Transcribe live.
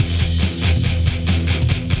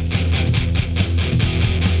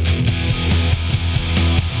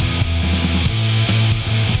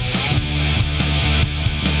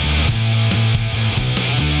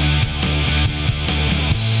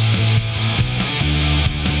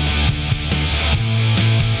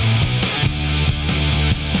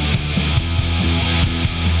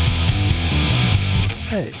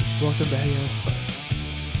Welcome to Hey Ass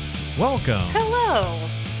Bud. Welcome. Hello.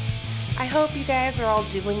 I hope you guys are all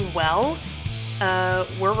doing well.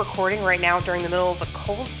 We're recording right now during the middle of a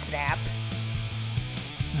cold snap.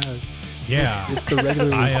 Yeah. It's the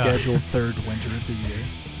regularly scheduled third winter of the year.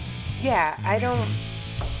 Yeah, I don't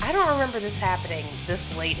remember this happening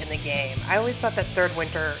this late in the game. I always thought that third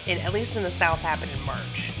winter, at least in the South, happened in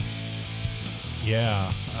March.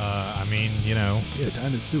 Yeah. I mean, Yeah,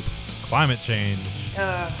 time is soup. climate change.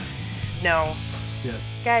 No. Yes.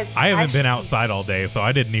 Guys, I haven't should been be outside all day, so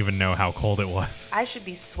I didn't even know how cold it was. I should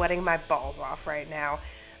be sweating my balls off right now.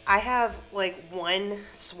 I have like one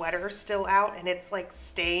sweater still out and it's like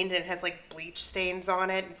stained and it has like bleach stains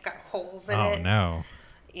on it. It's got holes in it. Oh, no.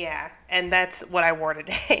 Yeah, and that's what I wore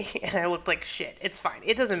today, and I looked like shit. It's fine.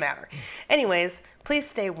 It doesn't matter. Anyways, please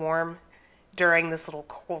stay warm during this little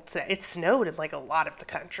cold snap. It snowed in like a lot of the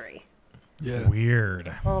country. Yeah.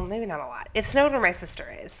 Weird. Well, maybe not a lot. It snowed where my sister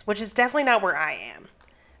is, which is definitely not where I am.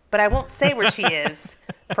 But I won't say where she is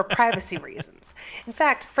for privacy reasons. In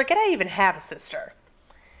fact, forget I even have a sister.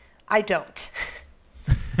 I don't.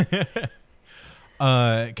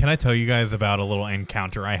 Can I tell you guys about a little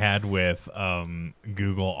encounter I had with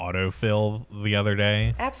Google autofill the other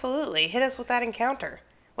day? Absolutely. Hit us with that encounter.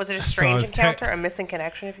 Was it a So I strange was encounter? A missing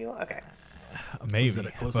connection, if you will? Okay. Maybe. it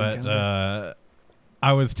a close But encounter?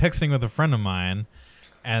 I was texting with a friend of mine,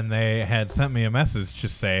 and they had sent me a message to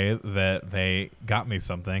say that they got me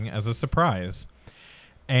something as a surprise.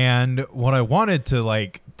 And what I wanted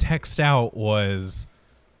to text out was,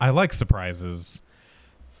 I like surprises.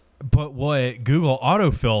 But what Google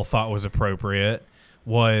autofill thought was appropriate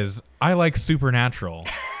was, I like Supernatural.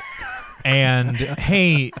 And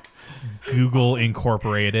hey, Google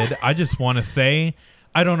Incorporated, I just want to say,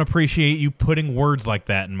 I don't appreciate you putting words like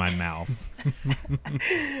that in my mouth.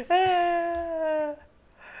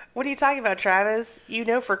 What are you talking about, Travis? You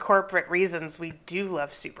know, for corporate reasons, we do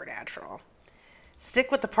love Supernatural.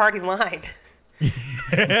 Stick with the party line.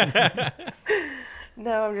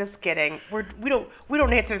 No, I'm just kidding. We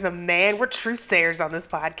don't answer the man. We're truth sayers on this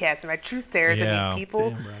podcast, and by truth sayers, I Yeah. mean people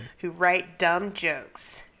Damn right. who write dumb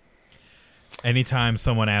jokes. Anytime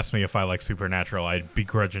someone asks me if I like Supernatural, I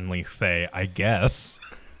begrudgingly say, I guess.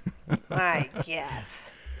 I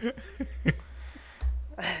guess.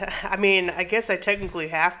 I mean, I guess I technically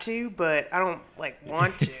have to, but I don't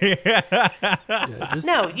want to. Yeah, just,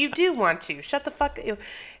 No, you do want to. Shut the fuck.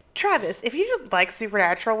 Travis, if you didn't like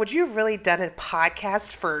Supernatural, would you have really done a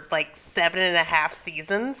podcast for 7.5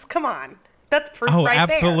 seasons? Come on, that's proof Oh, right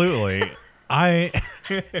absolutely. I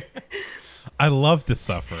love to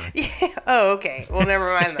suffer. there. Oh, okay. Well,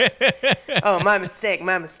 never mind that. Oh, my mistake.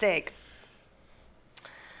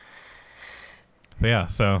 But yeah,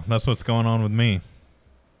 so that's what's going on with me.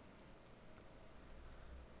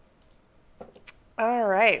 All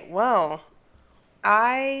right. Well,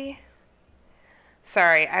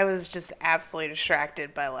 Sorry, I was just absolutely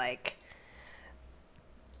distracted by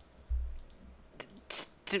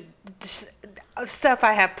stuff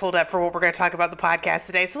I have pulled up for what we're going to talk about the podcast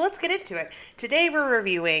today. So let's get into it. Today we're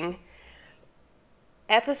reviewing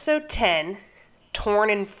episode 10, Torn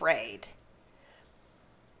and Frayed.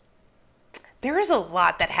 There is a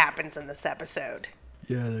lot that happens in this episode.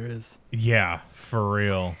 yeah, there is. Yeah, for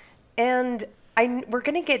real. And we're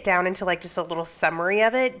going to get down into just a little summary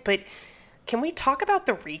of it, but can we talk about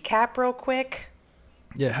the recap real quick?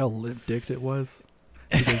 Yeah, how limp-dicked it was.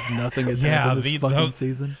 Because nothing has Yeah, happened this fucking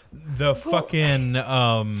season. The fucking,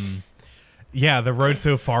 the Road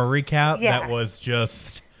So Far recap, Yeah. that was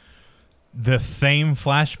just the same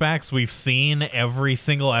flashbacks we've seen every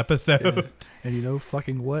single episode. Yeah. And you know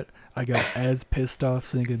fucking what? I got as pissed off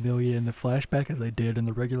seeing Amelia in the flashback as I did in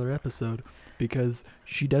the regular episode. Because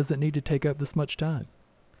she doesn't need to take up this much time.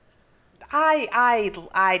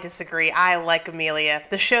 I disagree. I like Amelia.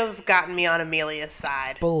 The show's gotten me on Amelia's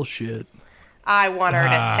side. Bullshit. I want her to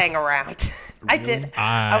hang around. I Really? did.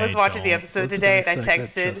 I was watching the don't. episode Let's today, and I dissect that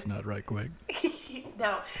texted. chestnut right quick.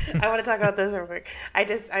 No, I want to talk about this real quick. I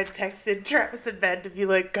texted Travis and Ben to be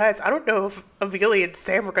like, guys, I don't know if Amelia and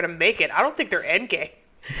Sam are gonna make it. I don't think they're endgame.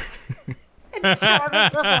 And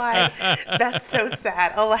Travis replied, "That's so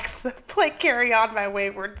sad, Alexa. Play Carry On, My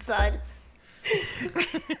Wayward Son."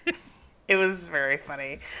 It was very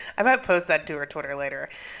funny. I might post that to her Twitter later.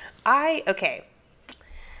 Okay.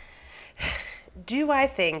 Do I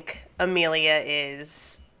think Amelia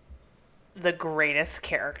is the greatest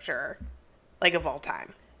character, of all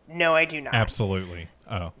time? No, I do not. Absolutely.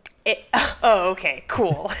 Oh. Okay,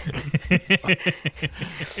 cool.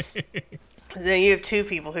 Then you have two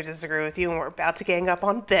people who disagree with you, and we're about to gang up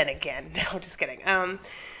on Ben again. No, just kidding.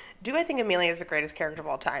 Do I think Amelia is the greatest character of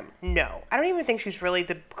all time? No. I don't even think she's really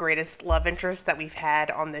the greatest love interest that we've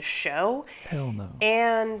had on this show. Hell no.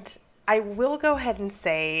 And I will go ahead and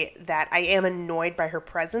say that I am annoyed by her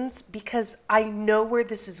presence because I know where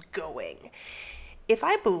this is going. If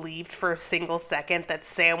I believed for a single second that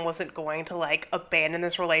Sam wasn't going to, like, abandon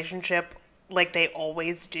this relationship like they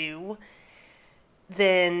always do,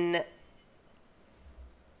 then,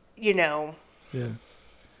 you know... Yeah.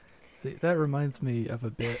 See, that reminds me of a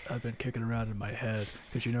bit I've been kicking around in my head,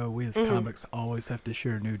 because, you know, we as comics always have to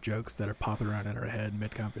share new jokes that are popping around in our head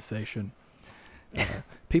mid-conversation.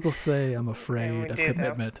 People say I'm afraid of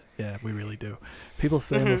commitment. Though. Yeah, we really do. People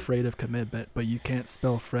say I'm afraid of commitment, but you can't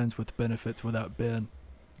spell friends with benefits without Ben.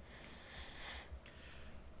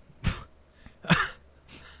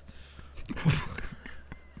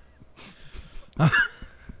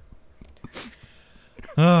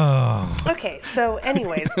 Oh. Okay, so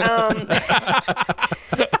anyways,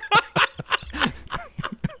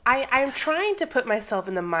 I'm trying to put myself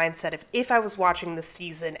in the mindset of if I was watching the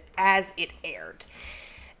season as it aired.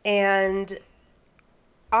 And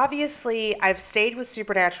obviously, I've stayed with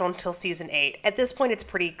Supernatural until season 8. At this point, it's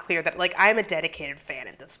pretty clear that, like, I'm a dedicated fan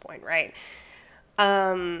at this point, right?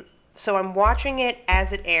 So I'm watching it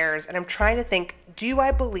as it airs, and I'm trying to think, do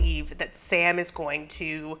I believe that Sam is going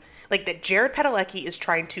to, like, that Jared Padalecki is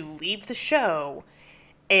trying to leave the show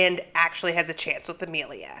and actually has a chance with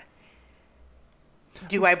Amelia?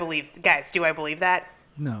 Do I believe that?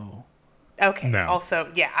 No. Okay. No. Also,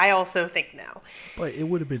 yeah, I also think no. But it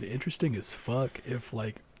would have been interesting as fuck if,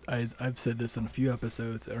 like, I've said this in a few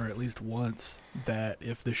episodes, or at least once, that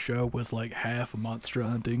if the show was like half Monster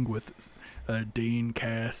Hunting with Dean,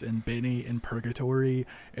 Cass, and Benny in purgatory,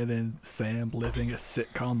 and then Sam living a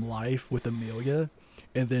sitcom life with Amelia,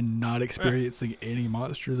 and then not experiencing any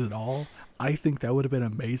monsters at all, I think that would have been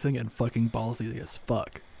amazing and fucking ballsy as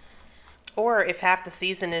fuck. Or if half the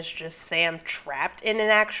season is just Sam trapped in an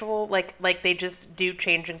actual, like they just do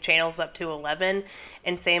changing channels up to 11,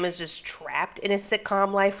 and Sam is just trapped in a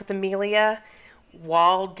sitcom life with Amelia,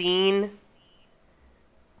 while Dean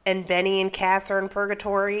and Benny and Cass are in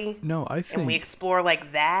purgatory. No, I think... And we explore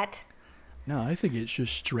like that. No, I think it's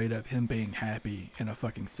just straight up him being happy in a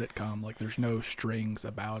fucking sitcom. Like, there's no strings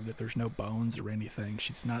about it. There's no bones or anything.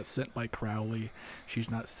 She's not sent by Crowley. She's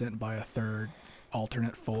not sent by a third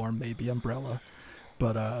alternate form, maybe Umbrella,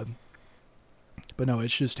 but no,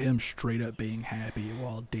 it's just him straight up being happy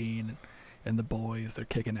while Dean and the boys are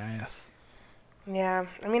kicking ass. Yeah,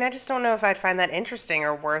 I mean, I just don't know if I'd find that interesting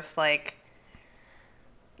or worth, like,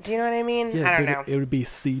 do you know what I mean? Yeah, I don't know. It would be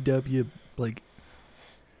CW, like,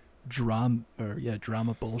 drama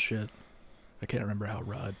bullshit. I can't remember how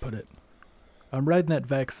Rod put it. I'm riding that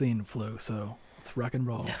vaccine flu, so let's rock and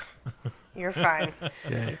roll. You're fine.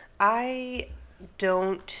 Yeah. I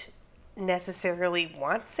don't necessarily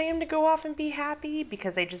want Sam to go off and be happy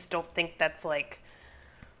because I just don't think that's like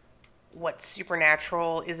what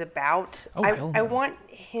Supernatural is about. Oh, hell no. I want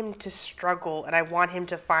him to struggle and I want him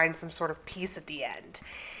to find some sort of peace at the end.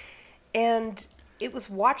 And it was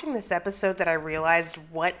watching this episode that I realized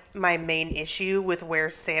what my main issue with where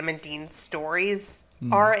Sam and Dean's stories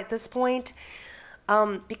are at this point.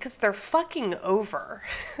 Because they're fucking over.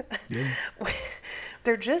 Yeah.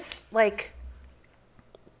 They're just like,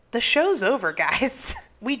 the show's over, guys.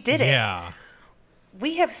 We did it. Yeah.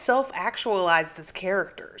 We have self-actualized as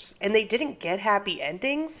characters, and they didn't get happy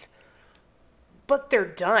endings, but they're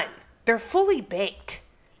done. They're fully baked.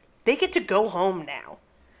 They get to go home now.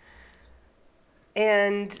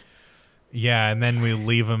 And Yeah, and then we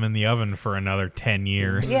leave them in the oven for another 10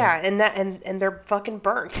 years. yeah, and they're fucking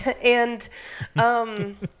burnt. And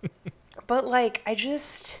but like I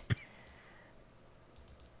just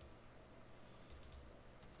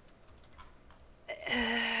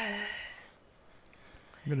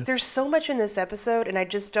there's so much in this episode, and I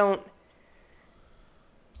just don't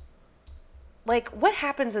like what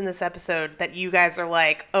happens in this episode that you guys are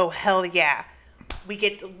like, oh hell yeah, we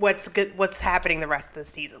get what's happening the rest of the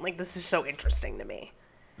season. Like, this is so interesting to me.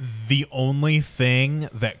 The only thing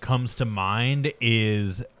that comes to mind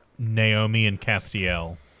is Naomi and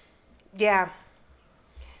Castiel. Yeah.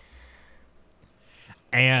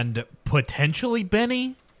 And potentially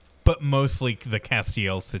Benny, but mostly the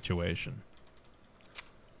Castiel situation.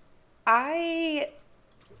 I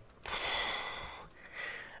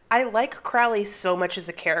like Crowley so much as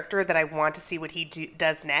a character that I want to see what he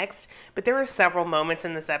does next. But there were several moments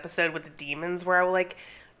in this episode with the demons where I was like,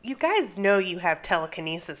 you guys know you have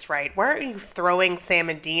telekinesis, right? Why aren't you throwing Sam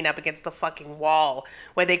and Dean up against the fucking wall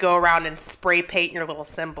where they go around and spray paint your little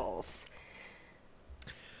symbols?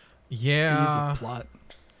 Yeah. Use of plot.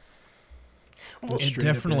 Just It straight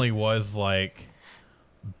up definitely was like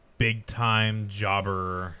big time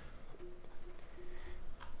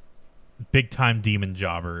demon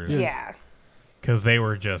jobbers. Yeah. Because they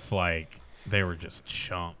were just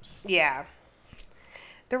chumps. Yeah.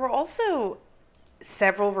 There were also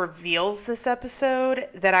several reveals this episode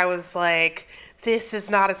that I was like, this is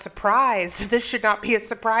not a surprise. This should not be a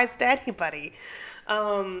surprise to anybody.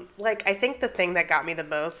 I think the thing that got me the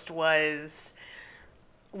most was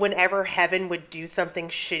whenever Heaven would do something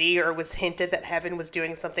shitty or was hinted that Heaven was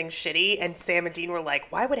doing something shitty, and Sam and Dean were like,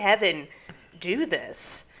 why would Heaven do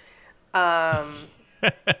this? Where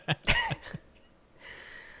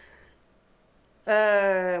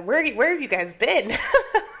have you guys been?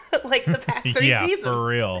 Like the past 3 Yeah, seasons. for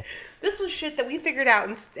real. This was shit that we figured out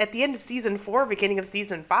at the end of season 4, beginning of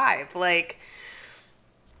season 5. Like,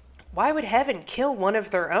 why would Heaven kill one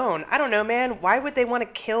of their own? I don't know, man. Why would they want to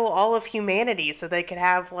kill all of humanity so they could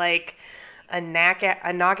have like a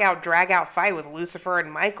knockout, drag out fight with Lucifer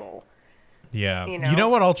and Michael? Yeah. You You know? know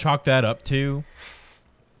what I'll chalk that up to?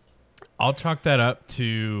 I'll chalk that up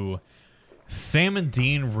to Sam and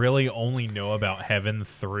Dean really only know about Heaven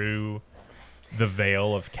through the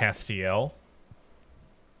veil of Castiel,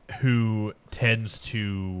 who tends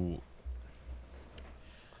to,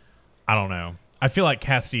 I don't know. I feel like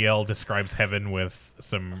Castiel describes Heaven with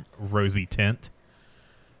some rosy tint.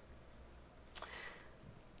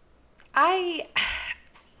 I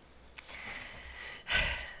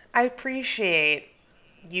appreciate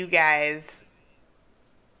you guys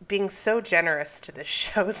being so generous to the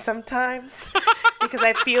show sometimes because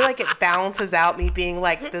I feel like it balances out me being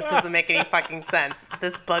like, this doesn't make any fucking sense.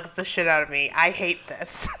 This bugs the shit out of me. I hate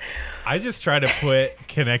this. I just try to put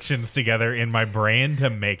connections together in my brain to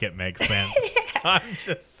make it make sense.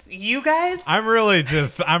 You guys, I'm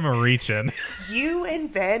reaching. you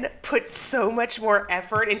and Ben put so much more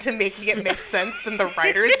effort into making it make sense than the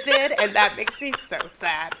writers did, and that makes me so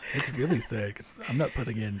sad. It's really sad because I'm not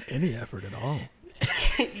putting in any effort at all.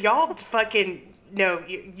 Y'all fucking no,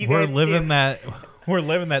 you We're guys living do. that. We're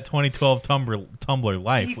living that 2012 Tumblr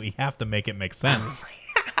life. We have to make it make sense.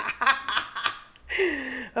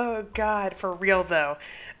 Oh God, for real though.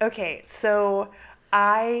 Okay, so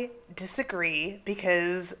I disagree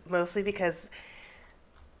mostly because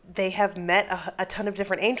they have met a ton of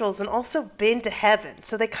different angels and also been to heaven,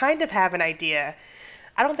 so they kind of have an idea.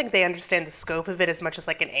 I don't think they understand the scope of it as much as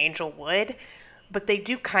like an angel would, but they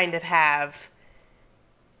do kind of have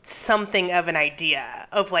something of an idea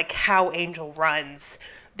of like how Angel runs.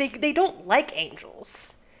 They don't like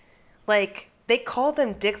angels. Like, they call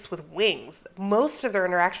them dicks with wings. Most of their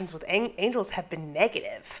interactions with angels have been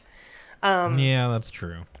negative. Yeah, that's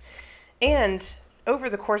true. And over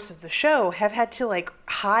the course of the show have had to like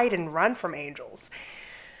hide and run from angels.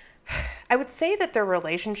 I would say that their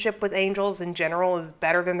relationship with angels in general is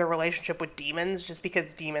better than their relationship with demons, just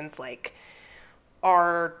because demons like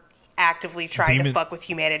are actively trying to fuck with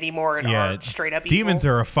humanity more and are straight up evil. Demons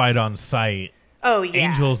are a fight on sight. Oh,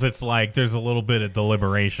 yeah. Angels, it's like there's a little bit of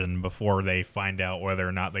deliberation before they find out whether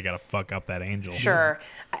or not they gotta fuck up that angel. Sure.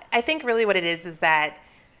 I think really what it is that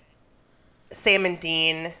Sam and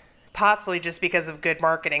Dean, possibly just because of good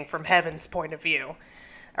marketing from Heaven's point of view,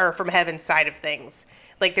 or from Heaven's side of things,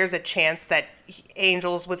 like there's a chance that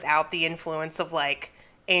angels without the influence of like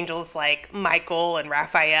angels like Michael and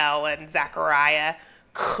Raphael and Zachariah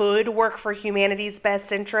could work for humanity's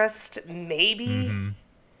best interest, maybe. Mm-hmm.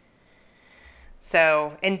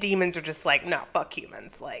 So, and demons are just like, no, fuck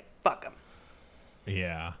humans, like, fuck them.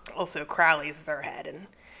 Yeah. Also, Crowley's their head, and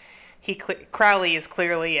Crowley is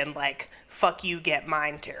clearly in like, fuck you, get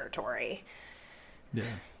mine territory. Yeah.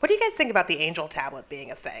 What do you guys think about the angel tablet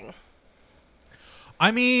being a thing? I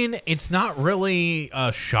mean, it's not really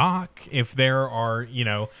a shock if there are,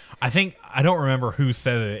 I don't remember who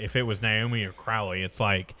said it, if it was Naomi or Crowley. It's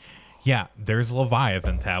like, yeah, there's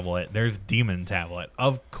Leviathan tablet, there's Demon tablet.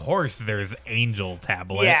 Of course there's Angel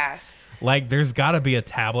tablet. Yeah. Like, there's got to be a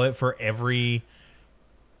tablet for every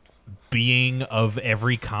being of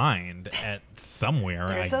every kind at somewhere,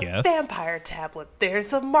 There's I guess. a vampire tablet.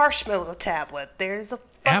 There's a marshmallow tablet. There's a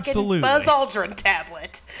fucking Absolutely. Buzz Aldrin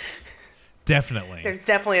tablet. Definitely. There's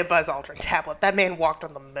definitely a Buzz Aldrin tablet. That man walked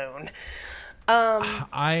on the moon.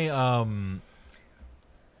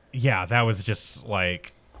 Yeah, that was just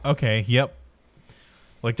like, okay, yep.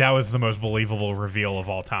 Like, that was the most believable reveal of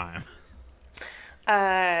all time.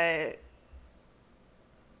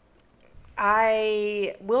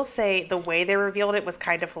 I will say the way they revealed it was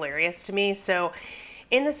kind of hilarious to me. So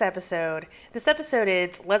in this episode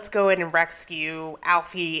is let's go in and rescue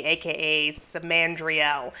Alfie, aka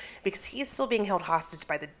Samandriel, because he's still being held hostage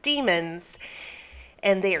by the demons.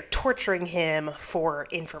 and they are torturing him for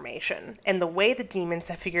information. And the way the demons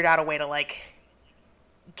have figured out a way to like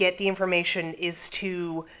get the information is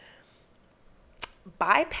to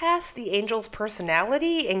bypass the angel's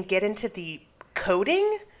personality and get into the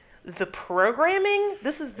coding, the programming.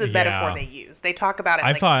 This is the metaphor they use. They talk about it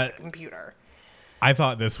like it's a computer. I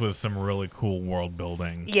thought this was some really cool world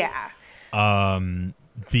building. Yeah.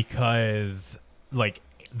 Because like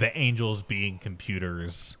the angels being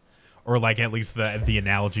computers, or like at least the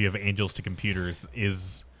analogy of angels to computers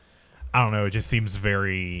is, I don't know, it just seems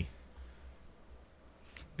very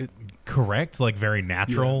correct, like very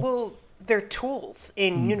natural. Yeah. Well, they're tools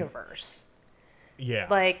in universe. Yeah.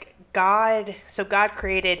 Like God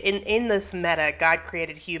created, in this meta, God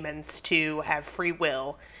created humans to have free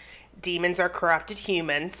will. Demons are corrupted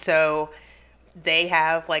humans, so they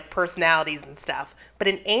have like personalities and stuff. But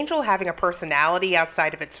an angel having a personality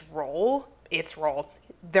outside of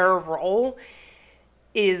their role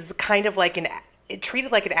is kind of like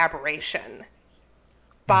treated like an aberration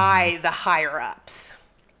by the higher ups.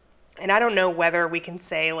 And I don't know whether we can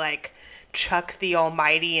say like Chuck the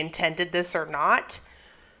Almighty intended this or not,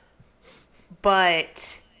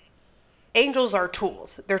 but angels are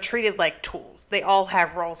tools. They're treated like tools. They all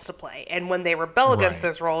have roles to play. And when they rebel against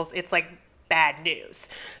those roles, it's like bad news.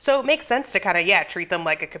 So it makes sense to kind of, treat them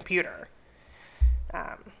like a computer.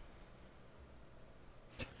 It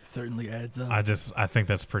certainly adds up. I think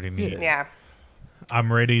that's pretty neat. Yeah.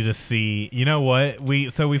 I'm ready to see. You know what? We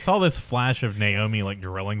saw this flash of Naomi like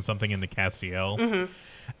drilling something into Castiel. Mm-hmm.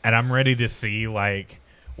 And I'm ready to see like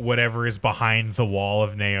whatever is behind the wall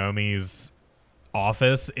of Naomi's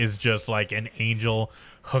office is just like an angel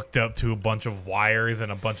hooked up to a bunch of wires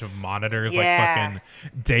and a bunch of monitors, like fucking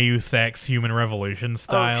Deus Ex Human Revolution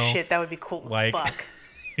style. Oh shit, that would be cool as fuck.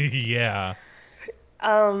 Yeah.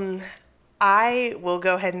 I will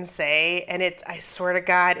go ahead and say, and I swear to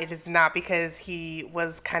God, it is not because he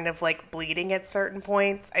was kind of like bleeding at certain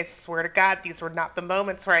points. I swear to God, these were not the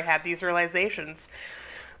moments where I had these realizations.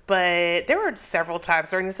 But there were several times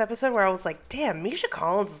during this episode where I was like, damn, Misha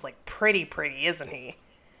Collins is like pretty, isn't he?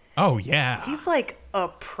 Oh, yeah. He's like a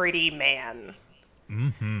pretty man.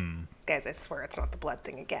 Mm-hmm. Guys, I swear it's not the blood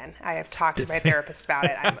thing again. I have talked to my therapist about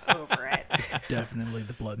it. I'm over it. It's definitely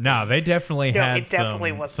the blood. No, they definitely had it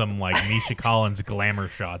definitely some like Misha Collins glamour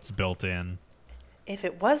shots built in. If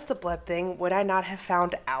it was the blood thing, would I not have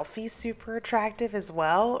found Alfie super attractive as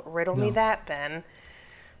well? Riddle me that, Ben.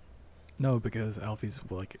 No, because Alfie's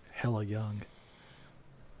like hella young.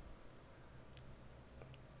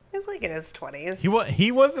 He's like in his 20s.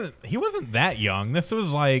 He wasn't that young. This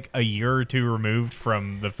was like a year or two removed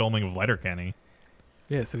from the filming of Letterkenny.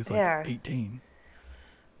 Yeah, so he's like 18.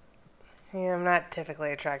 Yeah, I'm not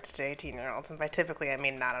typically attracted to 18-year-olds, and by typically I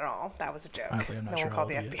mean not at all. That was a joke. Honestly, I'm not no sure one how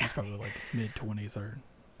called old the he is. FBI. He's probably like mid-20s or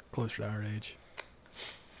closer to our age.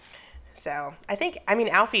 So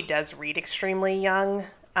Alfie does read extremely young,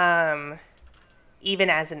 even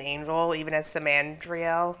as an angel, even as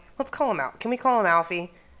Samandriel. Let's call him out. Can we call him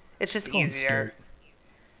Alfie? It's just easier.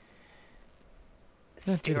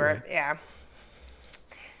 Stuart, yeah.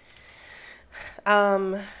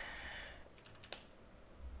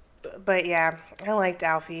 But yeah, I liked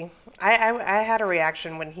Alfie. I had a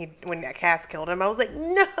reaction when Cass killed him. I was like,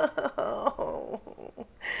 no.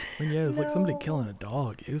 And yeah, it was like somebody killing a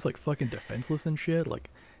dog. It was like fucking defenseless and shit. Like,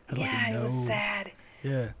 it was sad.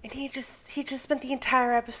 Yeah. And he just spent the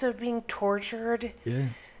entire episode being tortured. Yeah.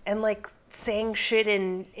 And like saying shit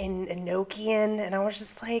in Enochian, and I was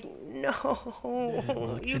just like,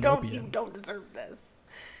 no, you don't deserve this.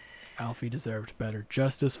 Alfie deserved better.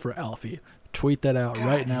 Justice for Alfie. Tweet that out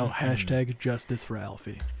right now. Hashtag justice for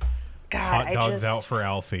Alfie. God, hot dogs out for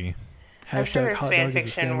Alfie. I'm sure there's fan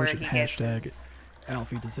fiction where he gets hashtag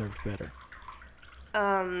Alfie deserved better.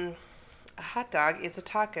 A hot dog is a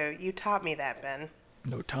taco. You taught me that, Ben.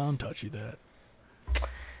 No, Tom taught you that.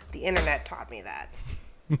 The internet taught me that.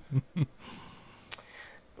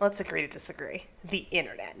 Let's agree to disagree. The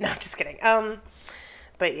internet. No, I'm just kidding.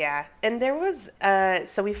 But yeah, and there was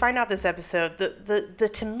so we find out this episode, the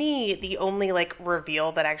to me the only like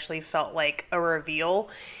reveal that actually felt like a reveal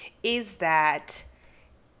is that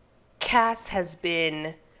Cass has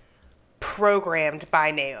been programmed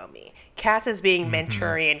by Naomi. Cass is being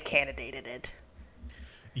Manchurian candidated.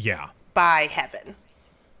 Yeah. By Heaven.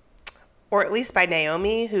 Or at least by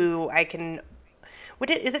Naomi, who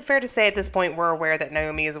is it fair to say at this point we're aware that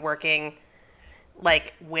Naomi is working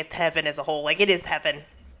like with Heaven as a whole? Like it is Heaven.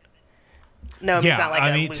 Naomi's not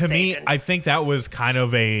like a loose agent. I think that was kind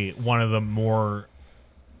of one of the more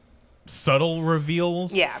subtle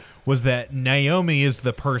reveals. Yeah. Was that Naomi is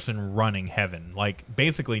the person running Heaven. Like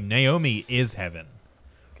basically Naomi is Heaven.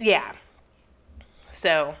 Yeah.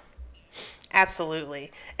 So,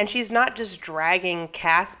 absolutely. And she's not just dragging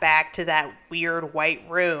Cass back to that weird white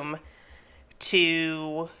room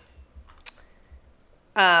to,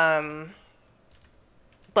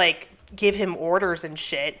 like, give him orders and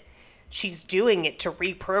shit. She's doing it to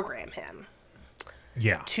reprogram him.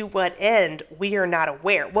 Yeah. To what end, we are not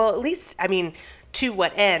aware. Well, at least, I mean, to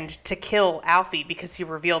what end? To kill Alfie because he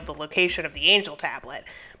revealed the location of the angel tablet,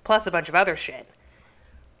 plus a bunch of other shit.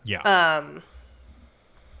 Yeah.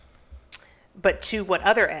 But to what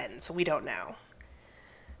other ends, we don't know.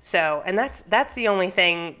 So, and that's the only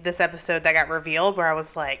thing this episode that got revealed where I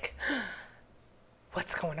was like,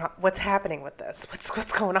 what's going on? What's happening with this?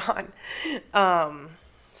 What's going on?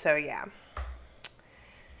 So yeah.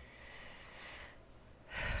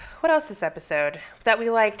 What else this episode that we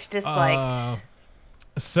liked, disliked?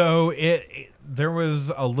 So there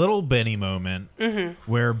was a little Benny moment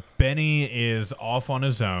where Benny is off on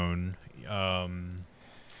his own.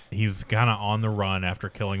 He's kind of on the run after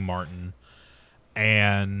killing Martin,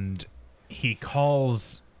 and he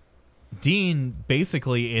calls Dean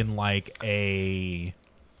basically in like a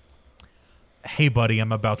 "Hey buddy,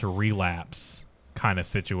 I'm about to relapse" kind of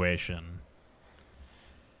situation.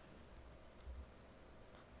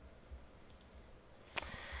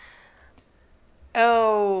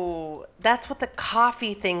 Oh, that's what the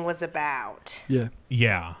coffee thing was about. Yeah.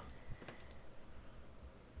 Yeah.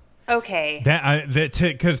 Okay.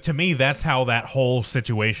 Because to me, that's how that whole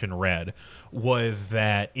situation read, was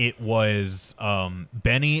that it was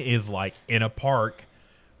Benny is like in a park,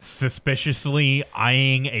 suspiciously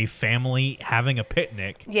eyeing a family having a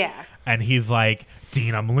picnic. Yeah. And he's like,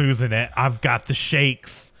 Dean, I'm losing it. I've got the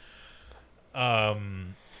shakes.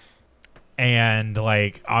 And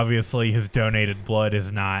like, obviously his donated blood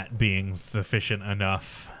is not being sufficient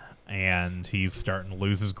enough. And he's starting to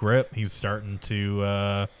lose his grip. He's starting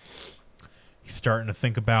to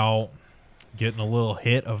think about getting a little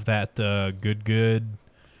hit of that good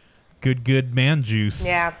man juice.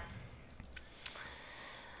 Yeah.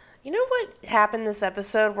 You know what happened this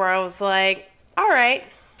episode where I was like, all right,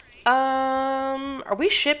 are we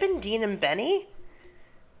shipping Dean and Benny?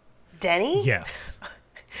 Denny? Yes.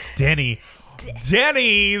 Denny's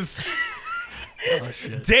Oh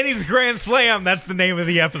shit. Denny's Grand Slam. That's the name of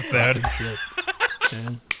the episode. Shit.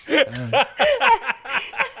 Yeah.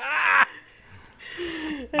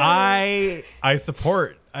 I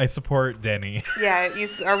support Denny. Yeah,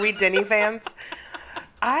 are we Denny fans?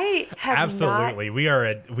 I have Absolutely. We are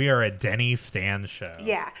a Denny stan show.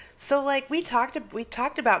 Yeah. So like we talked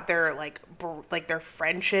about their like their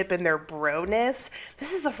friendship and their broness.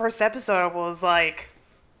 This is the first episode I was like,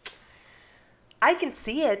 I can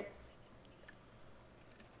see it.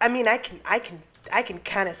 I mean, I can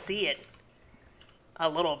kind of see it a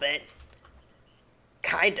little bit.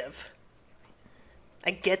 Kind of. I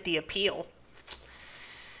get the appeal.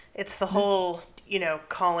 It's the whole,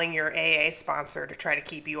 calling your AA sponsor to try to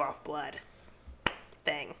keep you off blood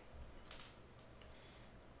thing.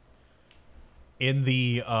 In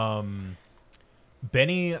the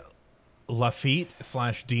Benny Lafitte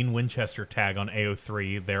 / Dean Winchester tag on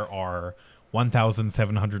AO3, there are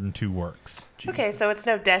 1,702 works. Okay, so it's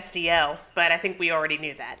no Destiel, but I think we already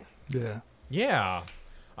knew that. Yeah. Yeah.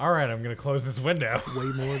 All right, I'm going to close this window. Way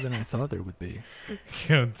more than I thought there would be.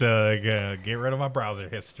 Get rid of my browser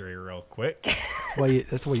history real quick.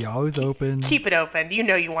 That's why you always open. Keep it open. You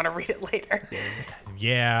know you want to read it later.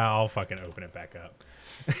 Yeah, I'll fucking open it back up.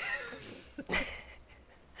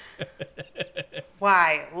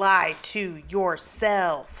 Why lie to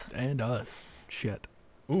yourself? And us. Shit.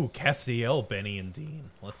 Ooh, Castiel, Benny, and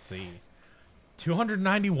Dean. Let's see.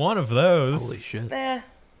 291 of those. Holy shit.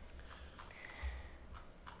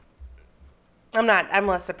 I'm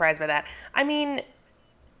less surprised by that. I mean,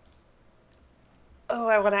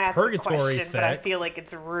 I want to ask a Purgatory question, but I sex. feel like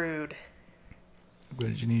it's rude.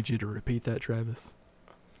 Would you need you to repeat that, Travis?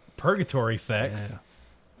 Purgatory sex. Yeah.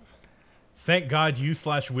 Thank God you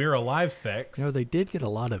 / we're alive sex. They did get a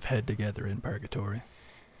lot of head together in Purgatory.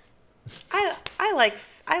 I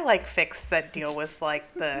like fics that deal with like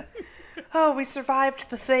we survived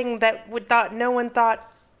the thing that no one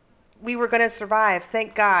thought we were gonna survive.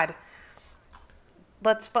 Thank God.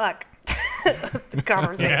 Let's fuck. The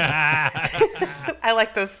conversation. I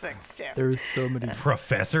like those fics too. There's so many.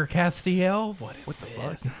 Professor Castiel? What the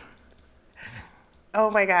Fuck. Oh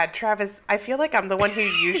my God, Travis, I feel like I'm the one who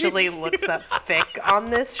usually looks up fic on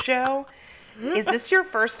this show. Is this your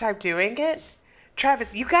first time doing it?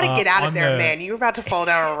 Travis, you got to get out of on there, the- man. You're about to fall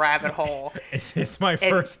down a rabbit hole. It's my And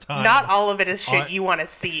first time. Not all of it is shit on- you want to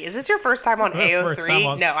see. Is this your first time on First AO3? time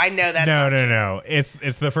on- No, I know that's no, not no, true. no.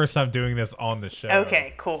 It's the first time doing this on the show.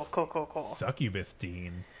 Okay, cool. Succubus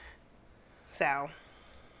Dean. So,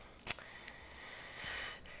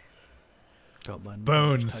 Got my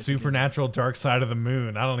Bones, nose typing supernatural dark side of the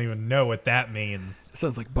moon. I don't even know what that means. in.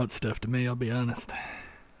 Sounds like butt stuff to me, I'll be honest.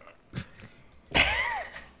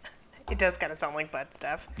 it does kind of sound like butt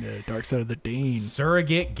stuff. Yeah, Dark Side of the Dean.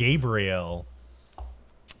 Surrogate Gabriel.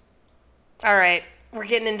 All right, we're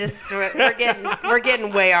getting into we're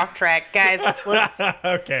getting way off track, guys. Let's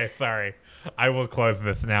Okay, sorry. I will close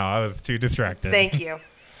this now. I was too distracted. thank you.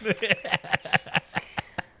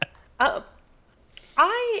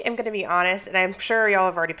 I am going to be honest, and I'm sure y'all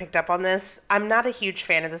have already picked up on this. I'm not a huge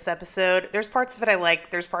fan of this episode. There's parts of it I like.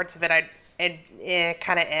 There's parts of it I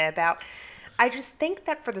kind of about. I just think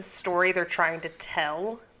that for the story they're trying to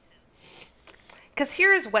tell, because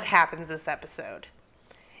here's what happens this episode.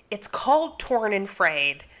 It's called Torn and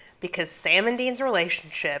Frayed because Sam and Dean's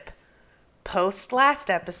relationship, post last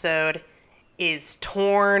episode, is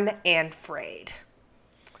torn and frayed.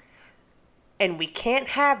 And we can't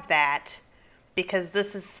have that because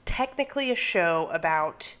this is technically a show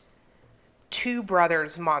about two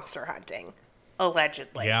brothers monster hunting,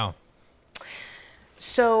 allegedly. Yeah.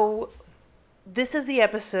 So this is the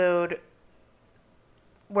episode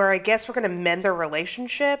where I guess we're going to mend their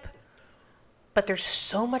relationship, but there's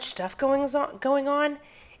so much stuff going on.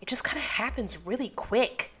 It just kind of happens really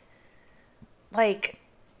quick. Like,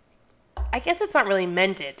 I guess it's not really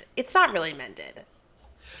mended. It's not really mended.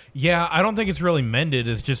 Yeah, I don't think it's really mended.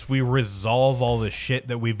 It's just we resolve all the shit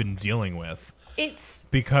that we've been dealing with. It's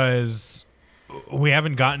Because we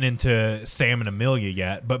haven't gotten into Sam and Amelia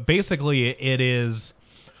yet, but basically it is...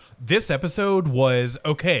 This episode was,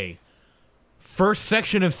 okay, first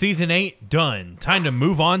section of season 8, done. Time to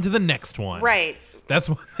move on to the next one. right. That's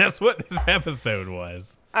what this episode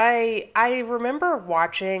was. I remember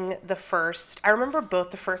watching I remember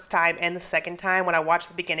both the first time and the second time when I watched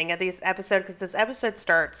the beginning of this episode, because this episode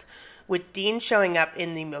starts with Dean showing up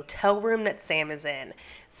in the motel room that Sam is in.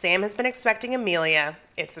 Sam has been expecting Amelia.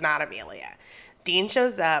 It's not Amelia. Dean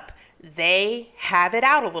shows up. They have it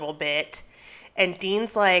out a little bit. And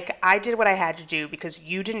Dean's like, I did what I had to do because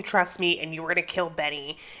you didn't trust me and you were going to kill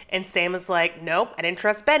Benny. And Sam is like, nope, I didn't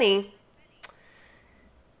trust Benny.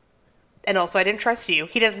 And also, I didn't trust you.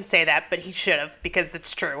 He doesn't say that, but he should have because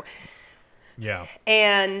it's true. Yeah.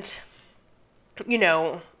 And, you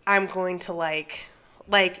know, I'm going to like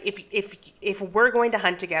if we're going to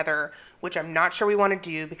hunt together, which I'm not sure we want to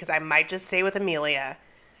do because I might just stay with Amelia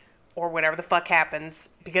or whatever the fuck happens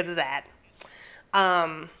because of that.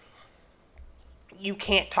 You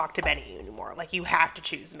can't talk to Benny anymore. Like, you have to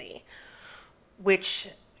choose me. Which...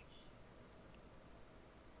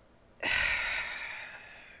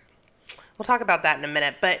 we'll talk about that in a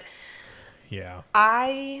minute. But Yeah.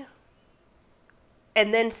 and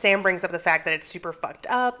then Sam brings up the fact that it's super fucked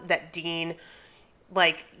up that Dean,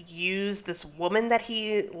 like, used this woman that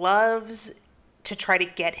he loves to try to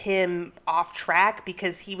get him off track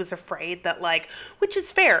because he was afraid that, like, which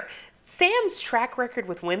is fair. Sam's track record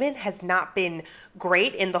with women has not been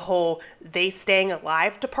great in the whole they staying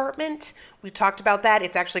alive department. We talked about that.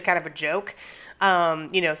 It's actually kind of a joke.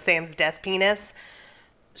 You know, Sam's death penis.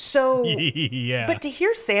 So, Yeah. but to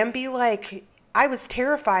hear Sam be like, I was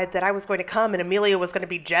terrified that I was going to come and Amelia was going to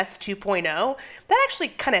be Jess 2.0, that actually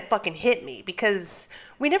kind of fucking hit me because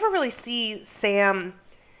we never really see Sam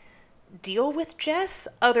deal with Jess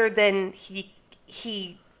other than he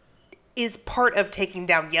is part of taking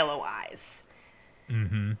down Yellow Eyes.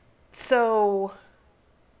 Mm-hmm. So,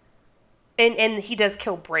 and he does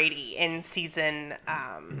kill Brady in season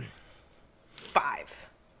 5,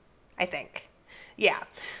 I think. Yeah.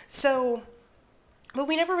 So, but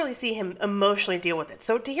we never really see him emotionally deal with it.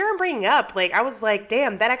 So to hear him bringing up, like, I was like,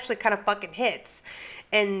 damn, that actually kind of fucking hits.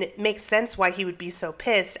 And makes sense why he would be so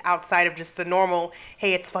pissed outside of just the normal,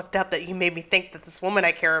 hey, it's fucked up that you made me think that this woman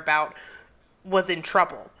I care about was in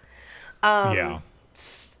trouble. Yeah.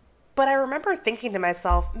 But I remember thinking to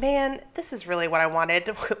myself, man, this is really what I wanted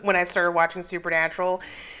when I started watching Supernatural.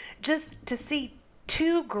 Just to see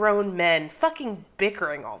two grown men fucking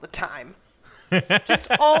bickering all the time. Just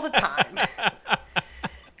all the time.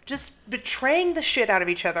 Just betraying the shit out of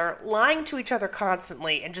each other, lying to each other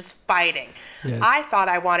constantly, and just fighting. Yeah. I thought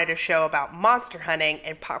I wanted a show about monster hunting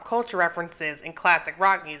and pop culture references and classic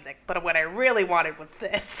rock music, but what I really wanted was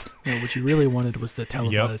this. No, what you really wanted was the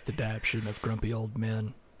televised adaptation of Grumpy Old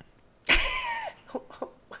Men.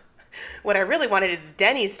 What I really wanted is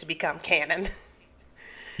Denny's to become canon.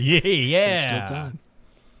 There's still Yeah. time.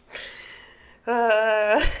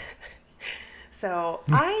 So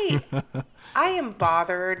I am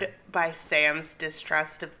bothered by Sam's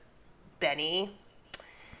distrust of Benny.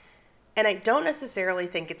 And I don't necessarily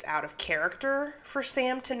think it's out of character for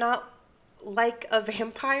Sam to not like a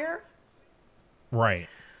vampire. Right.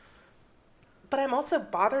 But I'm also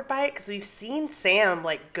bothered by it because we've seen Sam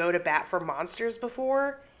like go to bat for monsters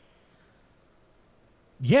before.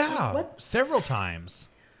 Yeah. What? Several times.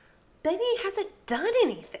 Benny hasn't done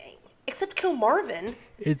anything except kill Marvin.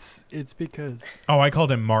 It's because Oh, I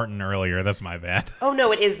called him Martin earlier. That's my bad. Oh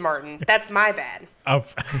no, it is Martin. That's my bad. Oh.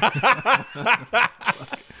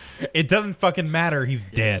 It doesn't fucking matter. He's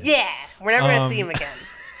dead. Yeah, we're never gonna see him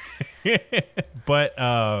again. But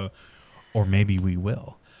or maybe we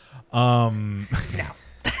will. No,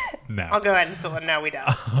 No. I'll go ahead and say no, we don't.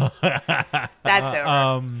 That's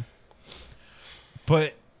over.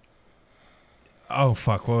 But oh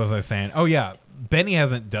fuck, what was I saying? Oh yeah, Benny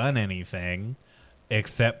hasn't done anything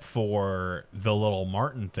except for the little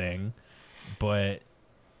Martin thing. But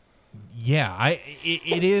yeah,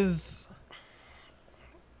 it is.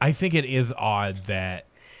 I think it is odd that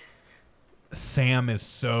Sam is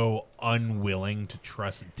so unwilling to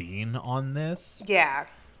trust Dean on this, Yeah,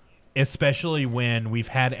 especially when we've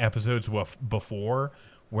had episodes before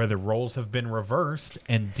where the roles have been reversed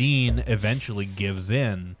and Dean eventually gives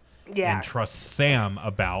in yeah. and trusts Sam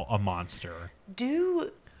about a monster. Do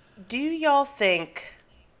y'all think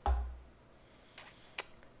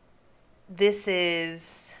this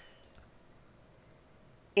is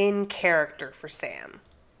in character for Sam?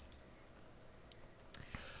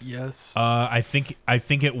 yes, I think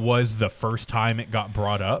it was the first time it got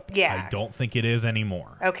brought up. Yeah. I don't think it is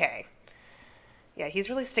anymore. Okay. Yeah, he's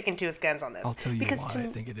really sticking to his guns on this. I'll tell you because why to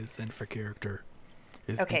I think it is in for character.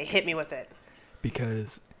 Is okay, hit me with it.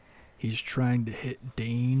 because he's trying to hit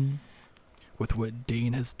Dean with what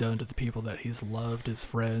Dean has done to the people that he's loved as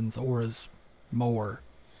friends or as more.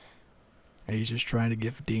 And he's just trying to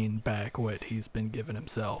give Dean back what he's been given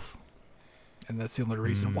himself. And that's the only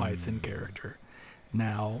reason why it's in character.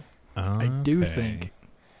 Now, I do Okay. think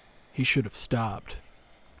he should have stopped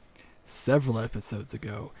several episodes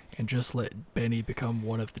ago and just let Benny become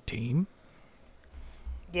one of the team,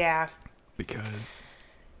 Yeah. because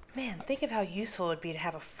Man, think of how useful it would be to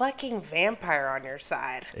have a fucking vampire on your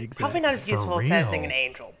side. Probably Exactly. not as For useful as having real. an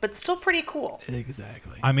angel, but still pretty cool.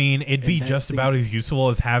 exactly. I mean, it'd be And that just about seems- as useful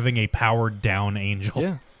as having a powered down angel.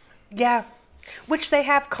 Yeah. Yeah. Which they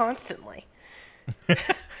have constantly.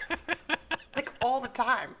 Like all the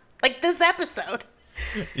time. Like this episode.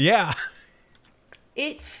 Yeah.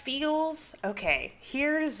 It feels okay.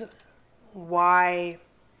 Here's why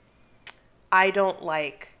I don't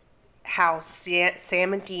like how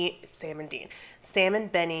Sam and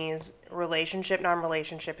Benny's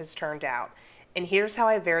non-relationship has turned out. And here's how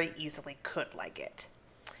I very easily could like it.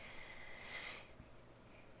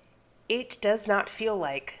 It does not feel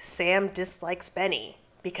like Sam dislikes Benny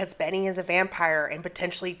because Benny is a vampire and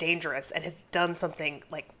potentially dangerous and has done something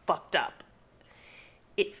like fucked up.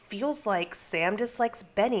 It feels like Sam dislikes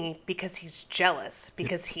Benny because he's jealous,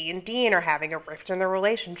 because he and Dean are having a rift in their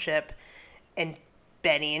relationship, and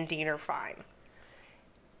Benny and Dean are fine.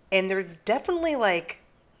 And there's definitely like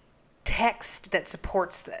text that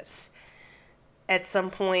supports this. At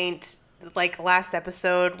some point, like last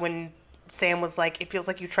episode, when Sam was like, it feels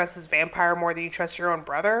like you trust this vampire more than you trust your own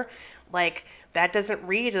brother. Like, that doesn't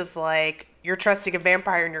read as like, you're trusting a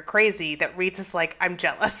vampire and you're crazy. That reads as like, I'm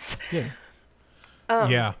jealous. Yeah.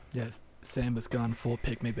 Yeah. Yes. Sam has gone full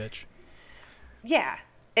pick me bitch. Yeah.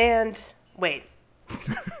 And wait. I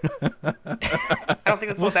don't think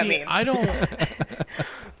that's what that means. I don't.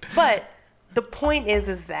 But the point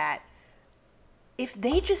is that if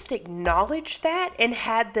they just acknowledged that and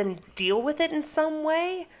had them deal with it in some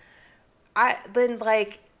way, I would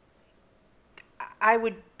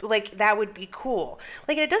like that would be cool.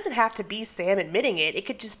 Like, it doesn't have to be Sam admitting it. It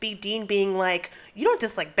could just be Dean being like, "You don't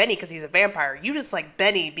dislike Benny because he's a vampire. You dislike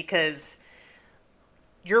Benny because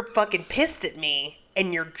you're fucking pissed at me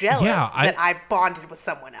and you're jealous that I bonded with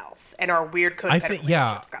someone else and our weird codependent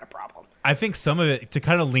relationship's got a problem." I think some of it, to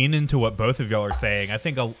kind of lean into what both of y'all are saying, I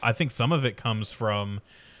think some of it comes from,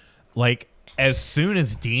 like, as soon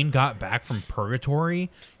as Dean got back from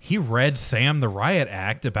purgatory, he read Sam the Riot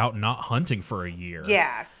Act about not hunting for a year.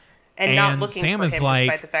 Yeah. And not And looking Sam for is him like-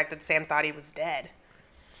 despite the fact that Sam thought he was dead.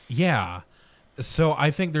 Yeah. So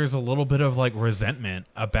I think there's a little bit of like resentment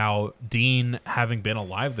about Dean having been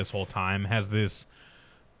alive this whole time, has this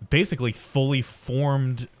basically fully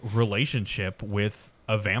formed relationship with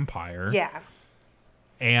a vampire. Yeah.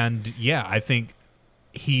 And yeah, I think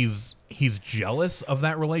he's jealous of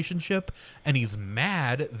that relationship, and he's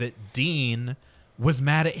mad that Dean was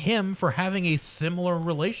mad at him for having a similar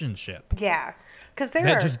relationship. Yeah, because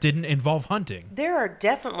That just didn't involve hunting. there are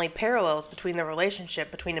definitely parallels between the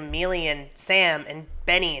relationship between Amelia and Sam and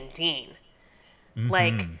Benny and Dean.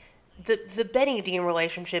 Like, the Benny and Dean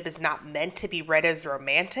relationship is not meant to be read as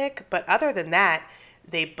romantic, but other than that,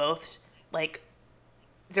 they're both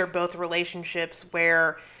relationships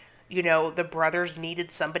where, you know, the brothers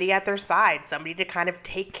needed somebody at their side, somebody to kind of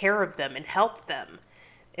take care of them and help them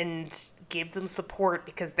and give them support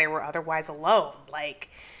because they were otherwise alone. Like,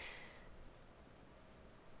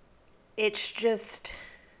 it's just...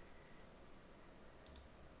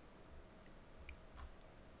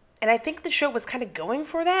 And I think the show was kind of going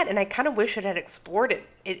for that, and I kind of wish it had explored it.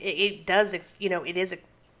 It does, you know, it is...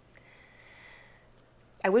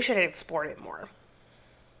 I wish it had explored it more.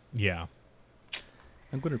 Yeah.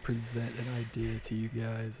 I'm going to present an idea to you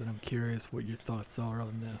guys, and I'm curious what your thoughts are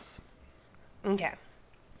on this. Okay.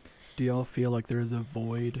 Do y'all feel like there is a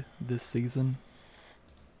void this season?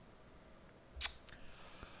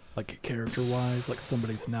 Like, character-wise, like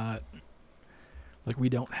somebody's not... Like, we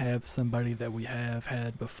don't have somebody that we have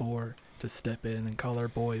had before to step in and call our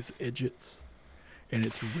boys idiots. And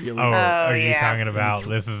it's really... Are you yeah. talking about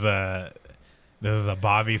It's- this is a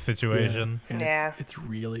Bobby situation? And Yeah. it's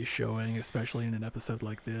really showing, especially in an episode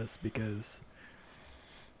like this, because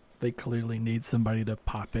they clearly need somebody to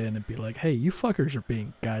pop in and be like, hey, you fuckers are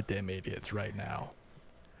being goddamn idiots right now.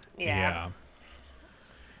 Yeah.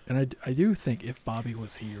 And I do think if Bobby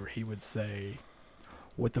was here, he would say,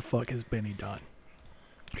 what the fuck has Benny done?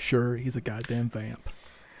 Sure, he's a goddamn vamp,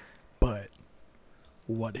 but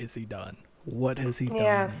what has he done? What has he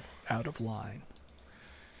Yeah. done out of line?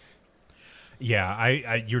 Yeah,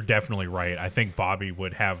 I you're definitely right. I think Bobby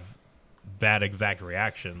would have that exact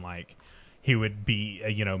reaction. Like, he would be,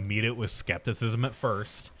 meet it with skepticism at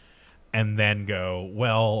first, and then go,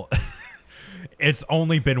 well, it's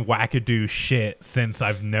only been wackadoo shit since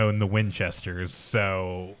I've known the Winchesters,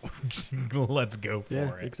 so let's go for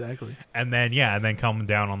Yeah, it. exactly. And then come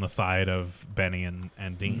down on the side of Benny and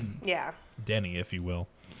Dean. Yeah. Denny, if you will.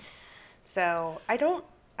 So I don't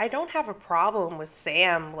have a problem with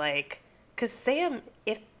Sam, like, because Sam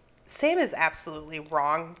is absolutely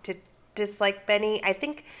wrong to dislike Benny. I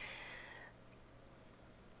think,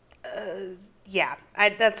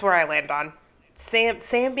 that's where I land on.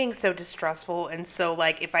 Sam being so distrustful and so,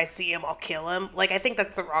 like, if I see him, I'll kill him. Like, I think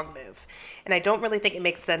that's the wrong move. And I don't really think it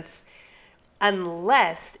makes sense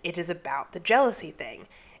unless it is about the jealousy thing.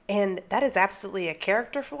 And that is absolutely a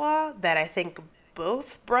character flaw that I think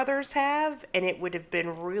both brothers have, and it would have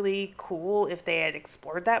been really cool if they had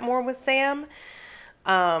explored that more with Sam.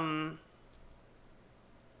 And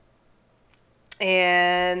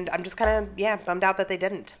I'm just kind of, bummed out that they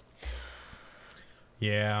didn't.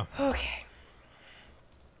 Yeah. Okay.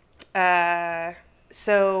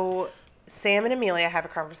 So Sam and Amelia have a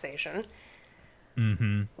conversation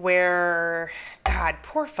where, God,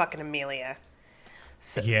 poor fucking Amelia.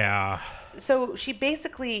 So she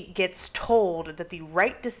basically gets told that the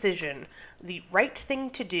right decision, the right thing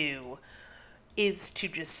to do, is to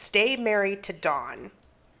just stay married to Dawn.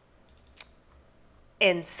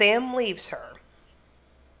 And Sam leaves her.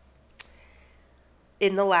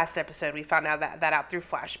 In the last episode, we found out that out through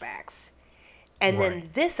flashbacks. And then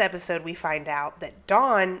Right. this episode, we find out that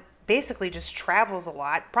Dawn basically just travels a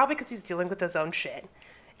lot, probably because he's dealing with his own shit.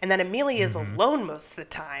 And that Amelia is alone most of the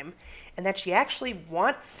time. And that she actually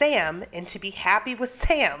wants Sam and to be happy with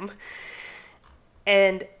Sam.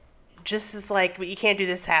 And just is like, but you can't do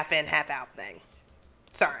this half in, half out thing.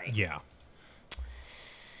 Sorry. Yeah.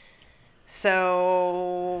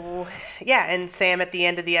 So, yeah, and Sam at the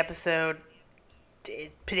end of the episode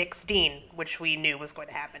predicts Dean, which we knew was going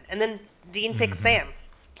to happen. And then Dean picks Sam.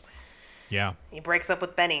 Yeah. He breaks up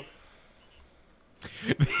with Benny.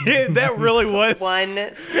 That really was.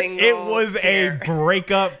 One single It was tear. a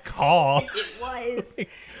breakup call. It was.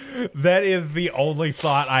 That is the only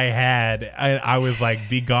thought I had. I was like,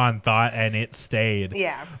 be gone thought, and it stayed.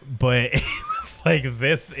 Yeah. But it was like,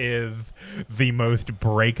 this is the most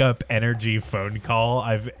breakup energy phone call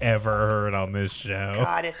I've ever heard on this show.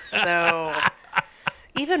 God, it's so...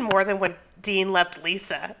 Even more than when Dean left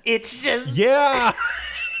Lisa. It's just... Yeah.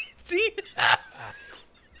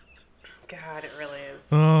 God, it really is.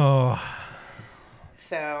 Oh.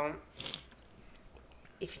 So,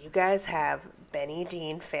 if you guys have Benny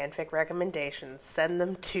Dean fanfic recommendations, send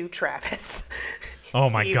them to Travis. Oh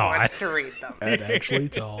my He God. wants to read them. At Actually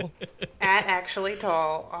Tall. At Actually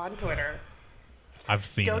Tall on Twitter. I've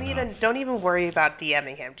seen Don't enough. even worry about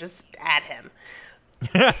DMing him. Just add him.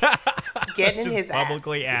 getting in Just his ass.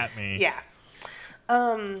 publicly at me. Yeah.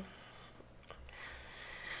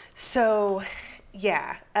 So,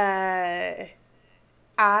 yeah.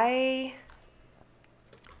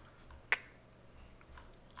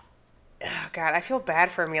 Oh, God, I feel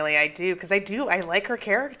bad for Amelia. I do, because I like her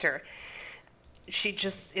character. She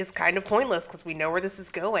just is kind of pointless because we know where this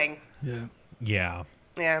is going. Yeah. Yeah.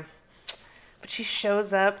 Yeah. But she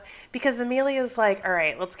shows up because Amelia's like, all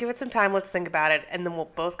right, let's give it some time. Let's think about it. And then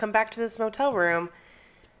we'll both come back to this motel room.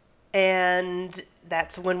 And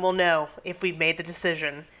that's when we'll know if we've made the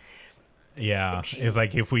decision. Yeah. It's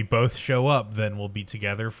like, if we both show up, then we'll be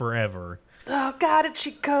together forever. Oh, God. And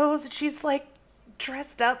she goes and she's like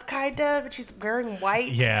dressed up, kind of. But she's wearing white.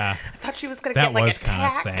 Yeah. I thought she was going to That get like was kinda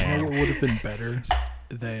attacked. sad. You know what would have been better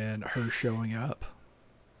than her showing up?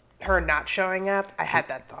 Her not showing up. I had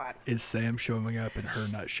that thought. Is Sam showing up and her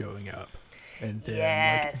not showing up? And then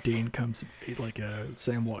Yes. like Dean comes,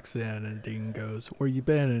 Sam walks in and Dean goes, "Where you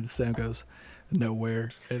been?" And Sam goes,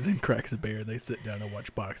 "Nowhere." And then cracks a beer and they sit down and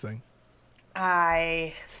watch boxing.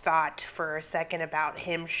 I thought for a second about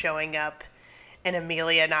him showing up and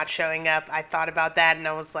Amelia not showing up. I thought about that and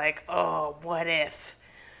I was like, oh, what if?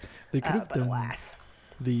 They could have But done alas.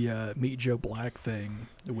 the Meet Joe Black thing,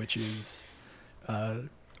 which is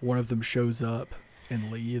one of them shows up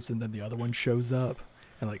and leaves, and then the other one shows up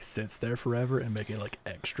and like sits there forever, and make it like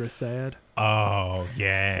extra sad. Oh,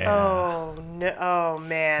 yeah. Oh, no. Oh,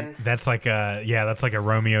 man. That's like a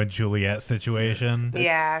Romeo and Juliet situation.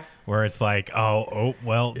 Yeah. Where it's like,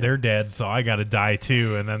 well, they're dead, so I gotta die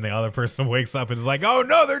too. And then the other person wakes up and is like, oh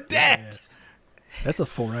no, they're dead. That's a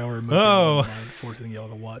 4-hour movie. Oh. I'm forcing y'all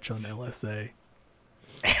to watch on LSA.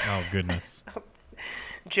 Oh, goodness.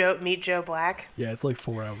 Meet Joe Black. Yeah, it's like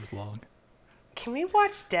 4 hours long. Can we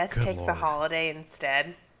watch Death Good Takes a Lord. Holiday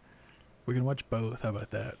instead? We can watch both. How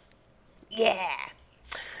about that? Yeah.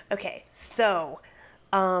 Okay, so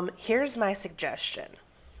here's my suggestion.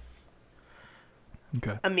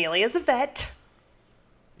 Okay. Amelia's a vet.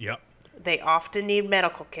 Yep. They often need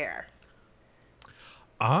medical care.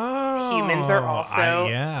 Oh. Humans are also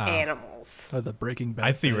yeah. animals. Oh, the Breaking Bad.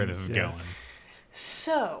 I see where thing, this is yeah. going.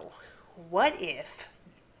 So, what if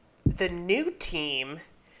the new team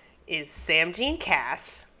is Sam, Dean,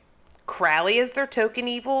 Cass, Crowley is their token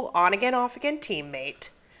evil, on again, off again teammate,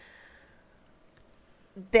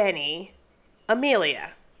 Benny,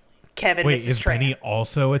 Amelia, Kevin, Wait, Mrs. is Tran. Benny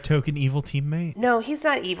also a token evil teammate? No, he's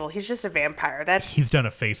not evil. He's just a vampire. That's He's done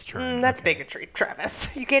a face turn. that's Okay. bigotry,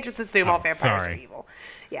 Travis. You can't just assume all vampires sorry. are evil.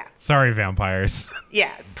 Yeah, Sorry, vampires.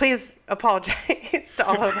 yeah. Please apologize to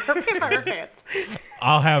all of our vampire fans.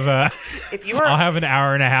 I'll have If you are I'll have an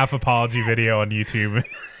hour and a half apology video on YouTube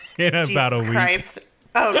in about a Jesus week. Christ.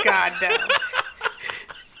 Oh, God, no.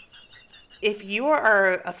 If you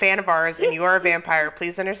are a fan of ours and you are a vampire,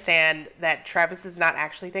 please understand that Travis does not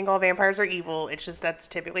actually think all vampires are evil. It's just that's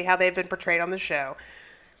typically how they've been portrayed on the show,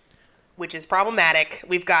 which is problematic.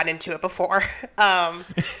 We've gotten into it before.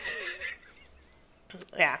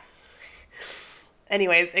 Yeah.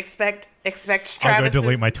 Anyways, expect Travis. I'll go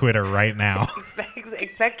delete my Twitter right now.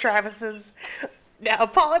 Expect Travis's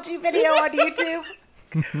apology video on YouTube.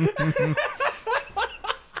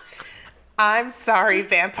 I'm sorry,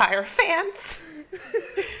 vampire fans.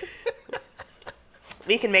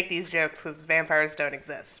 We can make these jokes because vampires don't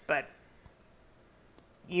exist, but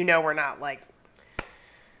you know we're not like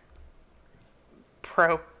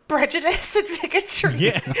pro prejudice and bigotry.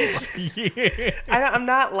 Yeah. Yeah. I'm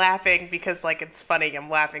not laughing because like it's funny. I'm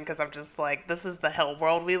laughing because I'm just like, this is the hell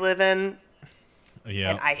world we live in, Yeah.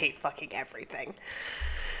 and I hate fucking everything.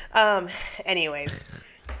 Anyways,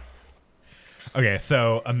 Okay,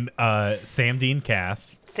 so Sam, Dean,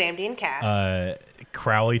 Cass, Sam, Dean, Cass.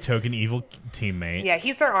 Crowley, token evil teammate. Yeah,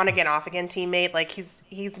 he's their on again, off again teammate. Like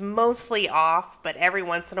he's mostly off, but every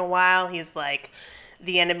once in a while he's like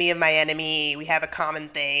the enemy of my enemy. We have a common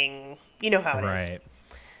thing. You know how it is. Right.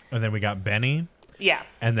 And then we got Benny, Yeah.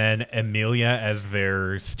 and then Amelia as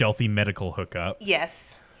their stealthy medical hookup.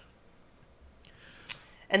 Yes.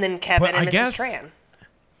 And then Kevin But and I Mrs. guess- Tran.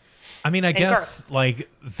 I mean, I guess Garth. like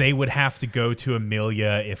they would have to go to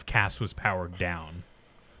Amelia if Cass was powered down,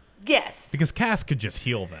 Yes. because Cass could just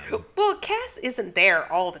heal them. Well, Cass isn't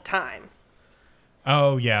there all the time.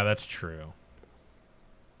 Oh yeah, that's true.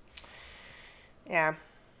 Yeah.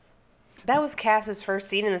 That was Cass's first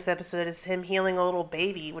scene in this episode, is him healing a little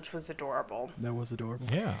baby, which was adorable. That was adorable.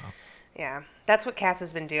 Yeah. Yeah. That's what Cass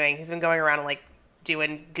has been doing. He's been going around and like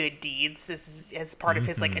doing good deeds. This is as part of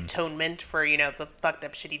his like atonement for, you know, the fucked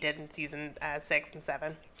up shit he did in season 6 and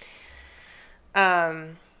 7.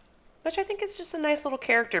 Which I think is just a nice little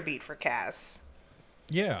character beat for Cass.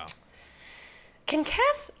 Yeah.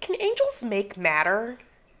 Can angels make matter?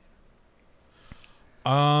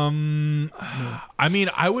 I mean,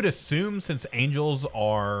 I would assume since angels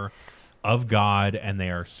are of God and they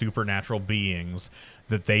are supernatural beings,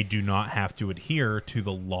 that they do not have to adhere to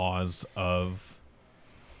the laws of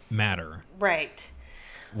matter. Right.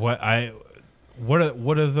 What are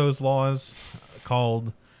those laws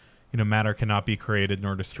called? You know, matter cannot be created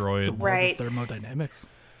nor The destroyed. laws Right. of thermodynamics.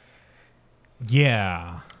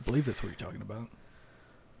 Yeah, I believe that's what you're talking about.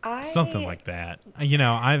 something like that. You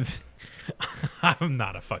know, I'm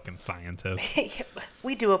not a fucking scientist.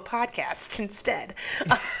 We do a podcast instead.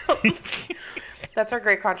 That's our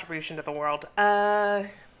great contribution to the world.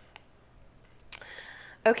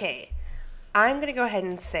 Okay. I'm going to go ahead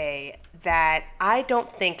and say that I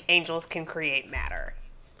don't think angels can create matter.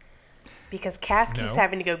 Because Cass keeps No?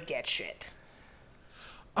 having to go get shit.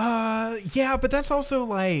 Yeah, but that's also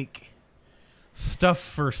like stuff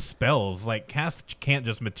for spells. Like Cass can't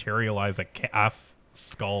just materialize a calf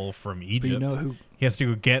skull from Egypt. you know who- He has to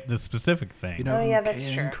go get the specific thing. You know Oh, who yeah, that's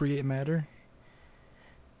can true. create matter?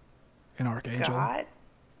 An archangel. God?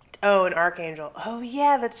 Oh, an archangel. Oh,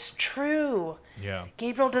 yeah, that's true. Yeah.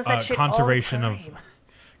 Gabriel does that shit all the conservation time. of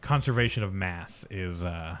conservation of mass is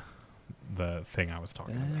the thing I was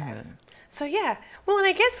talking about. Yeah. So yeah, well, and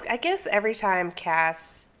I guess every time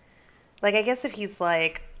Cass, like, I guess if he's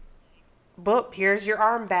like, "Boop, here's your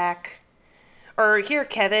arm back," or "Here,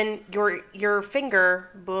 Kevin, your finger,"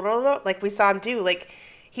 blah, blah, blah, like we saw him do, like,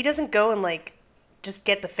 he doesn't go and like just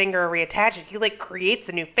get the finger and reattach it. He like creates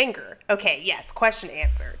a new finger. Okay, yes, question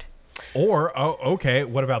answered. Or okay,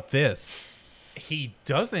 what about this? He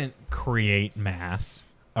doesn't create mass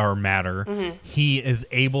or matter. Mm-hmm. He is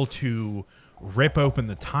able to rip open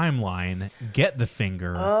the timeline, get the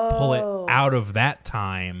finger, pull Oh. it out of that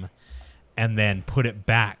time, and then put it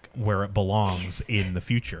back where it belongs in the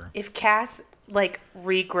future. If Cass like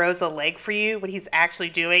regrows a leg for you, what he's actually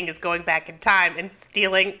doing is going back in time and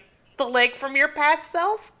stealing the leg from your past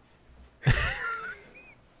self.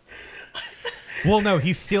 Well, no,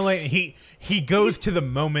 he's stealing. He goes to the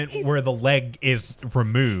moment where the leg is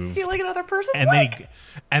removed, Stealing another person's and leg.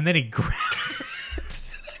 then he grabs it.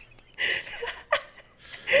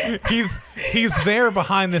 He's there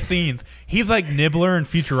behind the scenes. He's like Nibbler in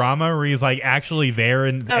Futurama, where he's like actually there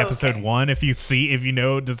in episode okay. 1 if you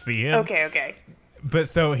know to see him. Okay. But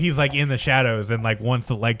so he's like in the shadows, and like once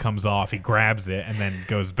the leg comes off, he grabs it and then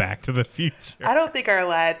goes back to the future. I don't think our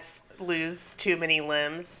lads lose too many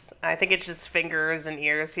limbs. I think it's just fingers and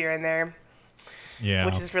ears here and there, Yeah.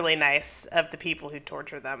 which is really nice of the people who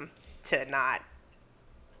torture them to not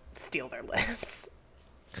steal their limbs.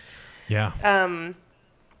 Yeah.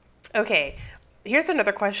 Okay, here's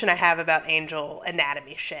another question I have about angel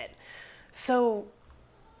anatomy shit. So,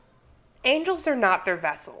 angels are not their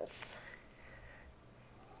vessels,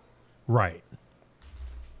 Right.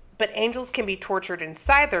 but angels can be tortured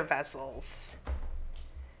inside their vessels.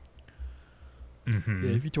 Yeah,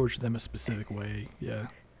 if you torture them a specific way, yeah.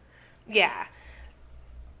 Yeah.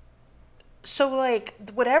 So, like,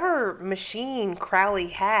 whatever machine Crowley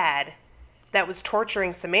had that was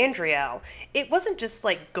torturing Samandriel, it wasn't just,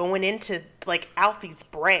 like, going into, like, Alfie's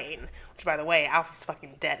brain, which, by the way, Alfie's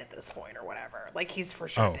fucking dead at this point or whatever. Like, he's for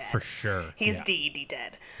sure Oh, dead. for sure. He's Yeah. DED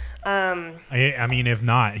dead. I mean, if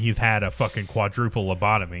not, he's had a fucking quadruple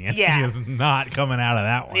lobotomy, and Yeah. he is not coming out of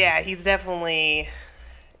that one. Yeah, he's definitely...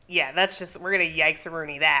 Yeah, that's just... We're gonna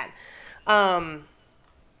yikes-a-rooney that.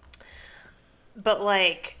 But,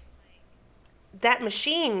 like, that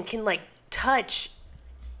machine can, like, touch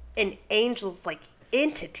an angel's, like,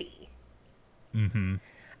 entity. Mm-hmm.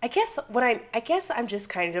 I guess I'm just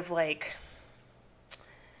kind of, like...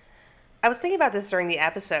 I was thinking about this during the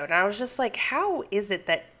episode, and I was just like, how is it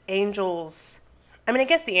that angels... I mean, I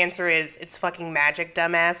guess the answer is it's fucking magic,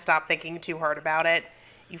 dumbass. Stop thinking too hard about it.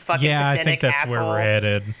 You fucking Yeah, I pedantic think that's asshole. where we're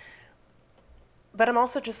headed. But I'm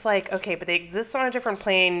also just like, okay, but they exist on a different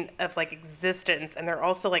plane of, like, existence, and they're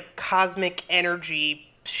also, like, cosmic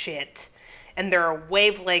energy shit. And they're a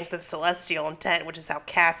wavelength of celestial intent, which is how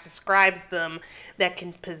Cass describes them, that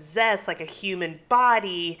can possess, like, a human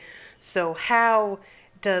body. So how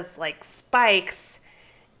does, like, spikes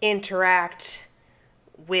interact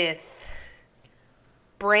with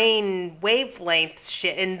brain wavelength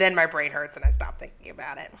shit? And then my brain hurts and I stop thinking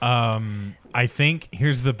about it. I think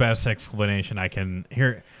here's the best explanation I can.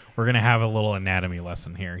 Here, we're gonna have a little anatomy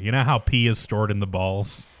lesson here. You know how pee is stored in the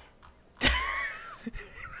balls,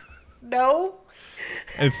 No?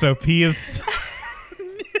 and so pee is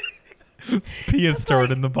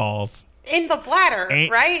stored in the balls. In the bladder,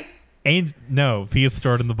 Ain't- right? No, pee is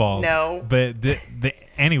stored in the balls. No. But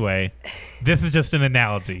anyway, this is just an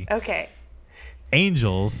analogy. Okay.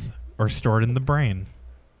 angels or stored in the brain?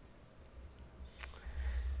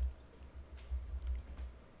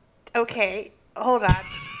 Okay, hold on.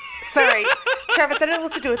 Sorry, Travis, I didn't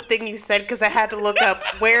listen to a thing you said because I had to look up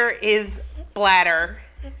where is bladder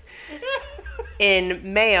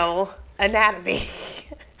in male anatomy.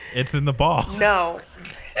 It's in the balls. No.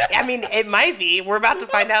 I mean, it might be. We're about to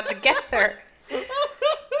find out together.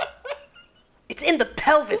 It's in the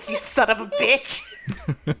pelvis, you son of a bitch.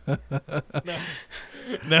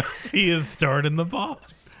 No, he is stored in the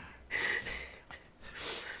balls.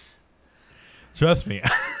 Trust me.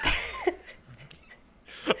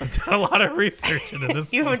 I've done a lot of research into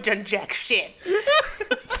this. You one. haven't done jack shit.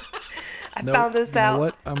 I No, found this you know out.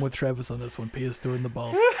 what? I'm with Travis on this one. P is stored in the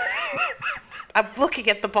balls. I'm looking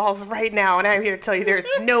at the balls right now, and I'm here to tell you there's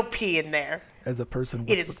no pee in there. As a person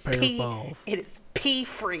It with is a pair pee. of balls, It is pee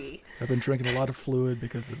free. I've been drinking a lot of fluid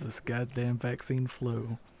because of this goddamn vaccine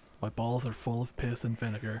flu. My balls are full of piss and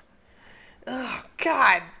vinegar. Oh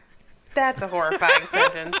God, that's a horrifying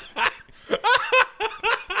sentence.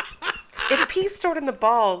 If pee's stored in the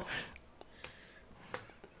balls,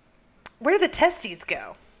 where do the testes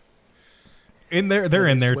go? In there, they're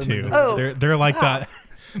Yeah, in they there swim too. in there. Oh, They're like wow.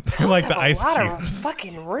 they're like the Have ice a lot of cubes.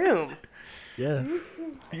 fucking room. Yeah,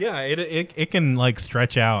 Yeah, it can like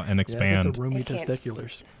stretch out and yeah, expand. those are roomy It can't-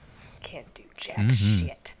 testiculars. Can't do jack Mm-hmm.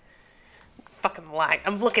 shit. Fucking lying.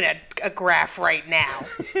 I'm looking at a graph right now.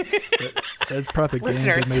 That's propaganda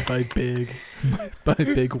Listeners. made by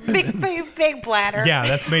big women. Big bladder. Yeah,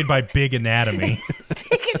 that's made by Big Anatomy.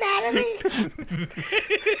 Big anatomy.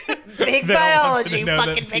 Big They don't want biology. you to know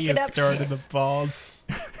Fucking that pee picking is up stored shit. in the balls.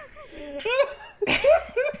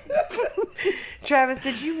 Travis,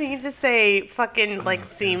 did you mean to say fucking like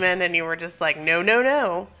semen and you were just like, no, no,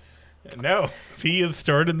 no. No, pee is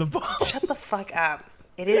stored in the balls. Shut the fuck up.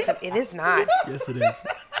 It is not. Yes, it is.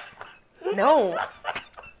 No.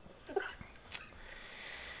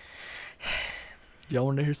 Y'all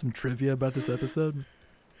want to hear some trivia about this episode?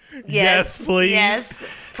 Yes, please. Yes,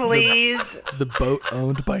 please. The boat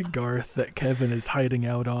owned by Garth that Kevin is hiding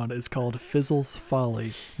out on is called Fizzle's Folly.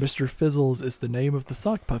 Mr. Fizzles is the name of the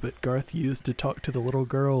sock puppet Garth used to talk to the little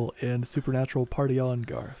girl in Supernatural Party On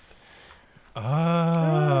Garth. Oh,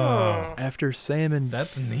 After Sam and...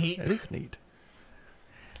 that's neat. That is neat.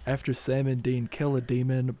 After Sam and Dean kill a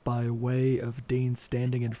demon by way of Dean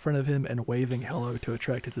standing in front of him and waving hello to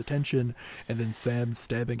attract his attention, and then Sam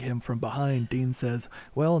stabbing him from behind, Dean says,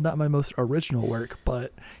 well, not my most original work,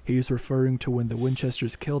 but he's referring to when the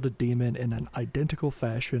Winchesters killed a demon in an identical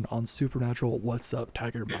fashion on Supernatural What's Up,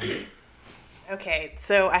 Tiger Mom. Okay,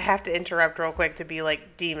 so I have to interrupt real quick to be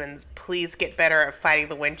like, demons, please get better at fighting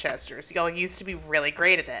the Winchesters. Y'all used to be really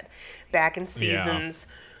great at it. Back in seasons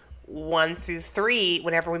 1 through 3,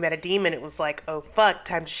 whenever we met a demon, it was like, oh fuck,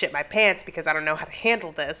 time to shit my pants because I don't know how to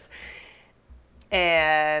handle this. Time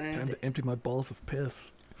And to empty my balls of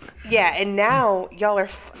piss. yeah, and now y'all are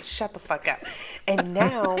shut the fuck up. And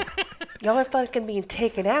now y'all are fucking being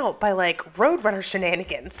taken out by like Roadrunner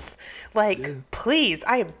shenanigans. Like, please,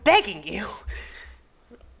 I am begging you.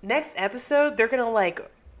 Next episode, they're gonna like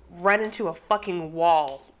run into a fucking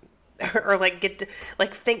wall. Or like get to,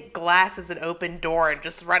 like think glass is an open door and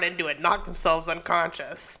just run into it, knock themselves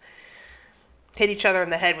unconscious, hit each other in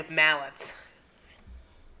the head with mallets.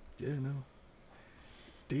 Yeah, no.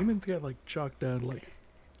 Demons got like chalked down like...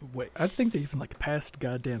 Wait, I think they even like passed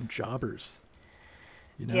goddamn jobbers.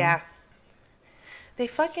 You know? Yeah. They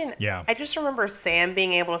fucking... Yeah. I just remember Sam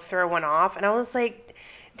being able to throw one off, and I was like,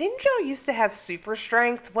 didn't y'all used to have super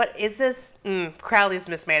strength? What is this? Crowley's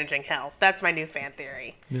mismanaging hell. That's my new fan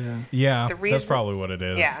theory. Yeah. Yeah, The that's reason- probably what it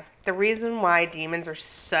is. Yeah. The reason why demons are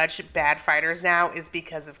such bad fighters now is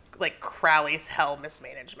because of, like, Crowley's hell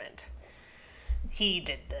mismanagement. He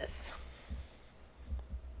did this.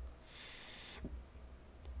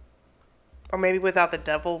 Or maybe without the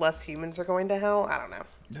devil, less humans are going to hell? I don't know.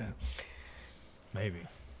 Yeah. Maybe.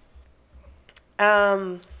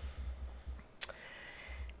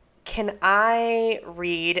 Can I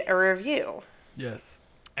read a review? Yes.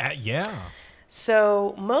 Yeah.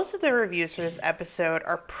 So, most of the reviews for this episode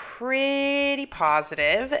are pretty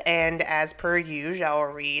positive, and as per usual, I'll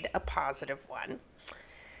read a positive one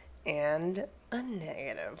and a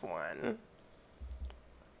negative one.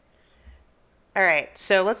 All right,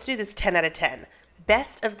 so let's do this 10 out of 10.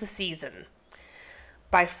 Best of the season.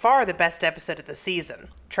 By far the best episode of the season.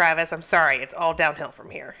 Travis, I'm sorry, it's all downhill from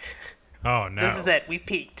here. Oh no. This is it. We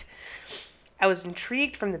peaked. I was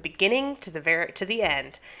intrigued from the beginning to the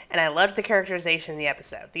end, and I loved the characterization in the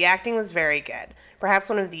episode. The acting was very good. Perhaps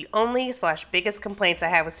one of the only / biggest complaints I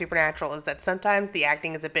have with Supernatural is that sometimes the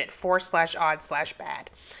acting is a bit forced / odd /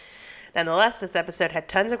 bad. Nonetheless, this episode had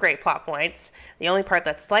tons of great plot points. The only part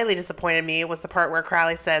that slightly disappointed me was the part where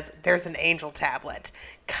Crowley says, "There's an angel tablet."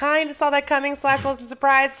 Kind of saw that coming, / wasn't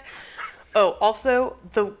surprised. Oh, also,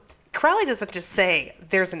 Crowley doesn't just say,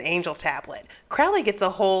 "There's an angel tablet." Crowley gets a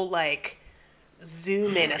whole, like,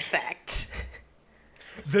 zoom in effect.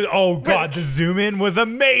 The zoom in was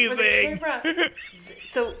amazing. With the camera.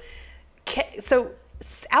 So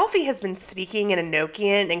Alfie has been speaking in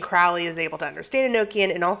Enochian, and Crowley is able to understand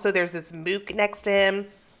Enochian, and also there's this Mook next to him,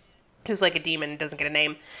 who's like a demon and doesn't get a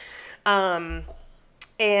name. And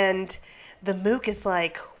the Mook is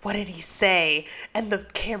like, "What did he say?" And the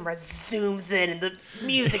camera zooms in, and the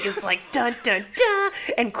music is like, dun, dun, dun.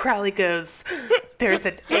 And Crowley goes, "There's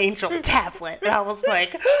an angel tablet." And I was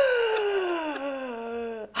like,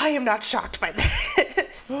 I am not shocked by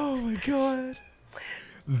this. Oh my god.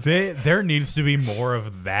 There needs to be more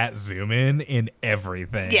of that zoom in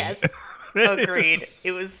everything. Yes. Agreed.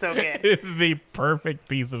 It was so good. It's the perfect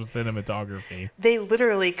piece of cinematography. They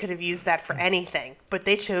literally could have used that for anything, but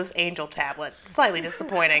they chose Angel Tablet. Slightly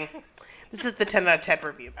disappointing. This is the 10 out of 10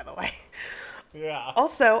 review, by the way. Yeah.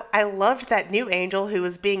 Also, I loved that new angel who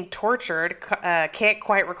was being tortured, can't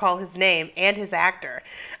quite recall his name, and his actor.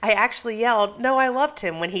 I actually yelled, "No, I loved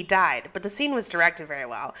him," when he died, but the scene was directed very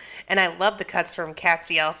well. And I loved the cuts from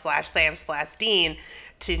Castiel/Sam/Dean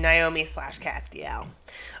to Naomi/Castiel.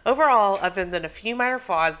 Overall, other than a few minor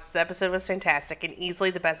flaws, this episode was fantastic and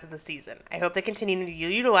easily the best of the season. I hope they continue to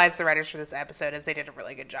utilize the writers for this episode, as they did a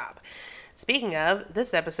really good job. Speaking of,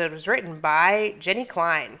 this episode was written by Jenny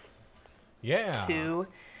Klein. Yeah. Who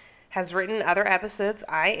has written other episodes,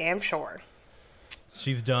 I am sure.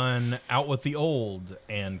 She's done Out with the Old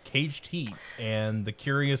and Caged Heat and The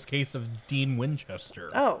Curious Case of Dean Winchester.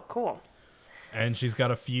 Oh, cool. And she's got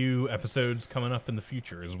a few episodes coming up in the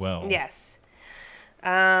future as well. Yes.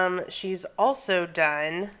 She's also worked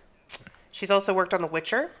on The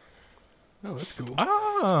Witcher. Oh, that's cool.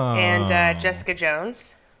 Ah. And Jessica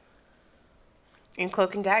Jones in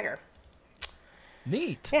Cloak and Dagger.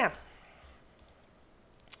 Neat. Yeah.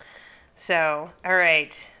 So, all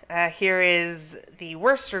right. Here is the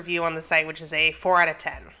worst review on the site, which is a 4 out of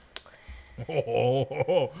 10.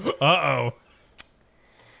 Uh-oh.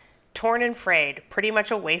 Torn and Frayed, pretty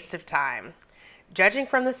much a waste of time. Judging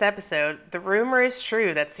from this episode, the rumor is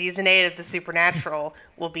true that Season 8 of The Supernatural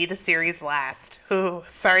will be the series' last. Ooh,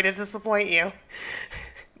 sorry to disappoint you.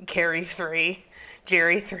 Jerry 3.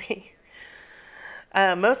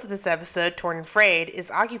 Most of this episode, Torn and Frayed, is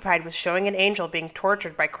occupied with showing an angel being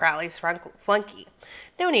tortured by Crowley's flunky.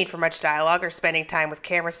 No need for much dialogue or spending time with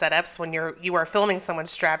camera setups when you are filming someone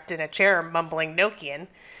strapped in a chair mumbling Nokian.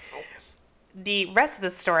 The rest of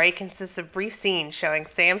the story consists of brief scenes showing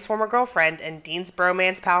Sam's former girlfriend and Dean's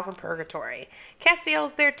bromance pal from Purgatory. Castiel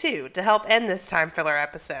is there too, to help end this time filler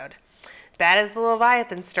episode. Bad as the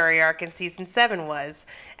Leviathan story arc in Season 7 was,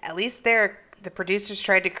 at least there the producers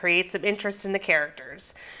tried to create some interest in the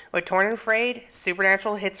characters. With Torn and Frayed,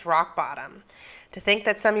 Supernatural hits rock bottom. To think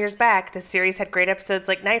that some years back, the series had great episodes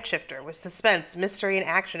like Night Shifter, with suspense, mystery, and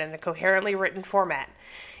action in a coherently written format.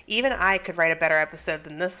 Even I could write a better episode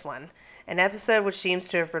than this one. An episode which seems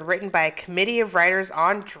to have been written by a committee of writers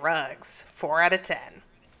on drugs. 4 out of 10.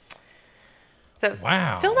 So,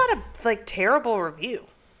 wow. Still not a, terrible review.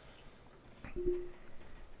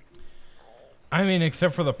 I mean,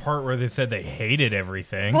 except for the part where they said they hated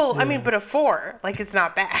everything. Well, I mean, but a 4, it's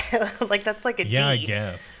not bad. That's like a D. Yeah, I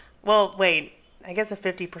guess. Well, wait. I guess a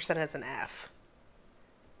 50% is an F.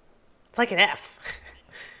 It's like an F.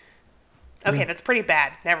 Okay, that's pretty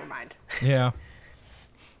bad. Never mind. Yeah.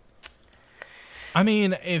 I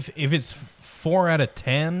mean, if it's 4 out of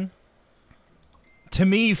 10, to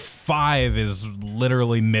me, 5 is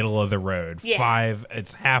literally middle of the road. Yeah. 5,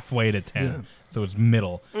 it's halfway to 10. Yeah. So it's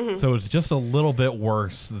middle. Mm-hmm. So it's just a little bit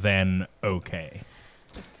worse than okay.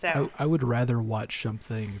 So, I would rather watch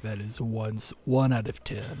something that is 1 out of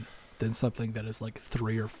 10 than something that is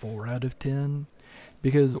 3 or 4 out of 10.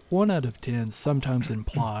 Because 1 out of 10 sometimes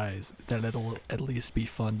implies that it'll at least be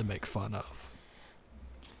fun to make fun of.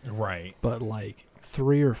 Right. But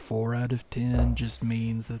 3 or 4 out of 10 just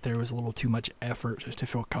means that there was a little too much effort to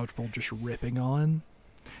feel comfortable just ripping on.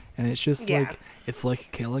 And it's just Yeah. it's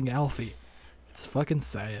like killing Alfie. It's fucking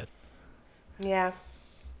sad. yeah.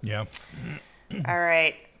 Yeah. All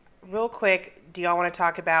right. Real quick, do y'all want to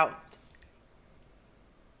talk about...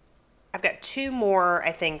 I've got 2 more,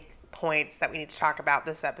 I think, points that we need to talk about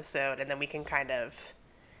this episode, and then we can kind of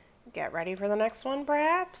get ready for the next one,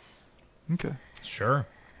 perhaps? Okay. Sure.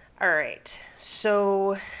 All right.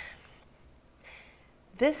 So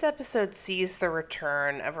this episode sees the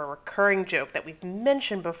return of a recurring joke that we've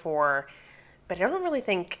mentioned before, but I don't really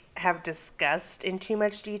think have discussed in too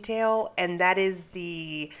much detail, and that is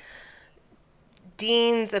the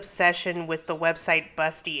Dean's obsession with the website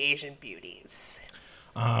Busty Asian Beauties.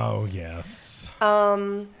 Oh, yes.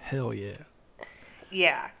 Hell yeah.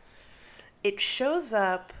 Yeah. It shows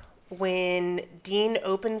up when Dean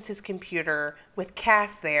opens his computer with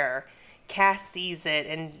Cass there. Cass sees it,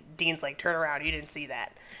 and Dean's like, turn around, you didn't see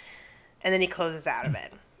that. And then he closes out of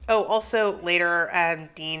it. Oh, also later,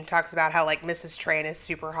 Dean talks about how like Mrs. Tran is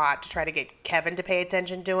super hot to try to get Kevin to pay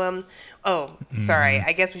attention to him. Oh, sorry.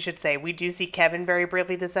 I guess we should say we do see Kevin very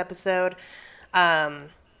briefly this episode,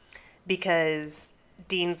 because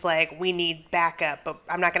Dean's like, we need backup, but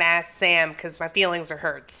I'm not going to ask Sam because my feelings are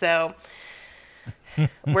hurt. So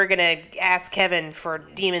we're going to ask Kevin for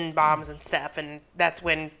demon bombs and stuff. And that's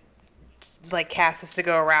when like Cass has to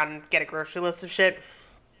go around and get a grocery list of shit.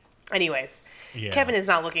 Anyways, Yeah. Kevin is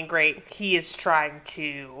not looking great. He is trying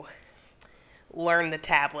to learn the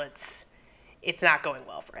tablets. It's not going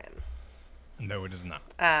well for him. No, it is not.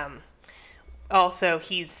 Also,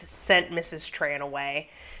 he's sent Mrs. Tran away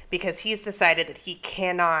because he's decided that he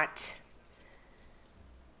cannot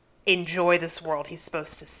enjoy this world he's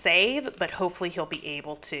supposed to save, but hopefully he'll be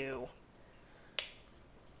able to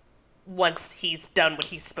once he's done what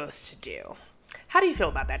he's supposed to do. How do you feel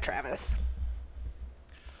about that, Travis?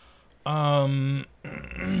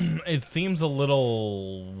 It seems a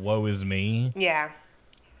little woe is me. Yeah.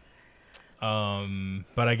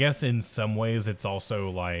 But I guess in some ways it's also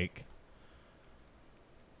like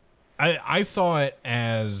I saw it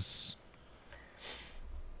as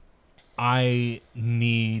I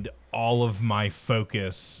need all of my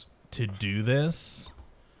focus to do this,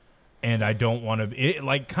 and I don't want to.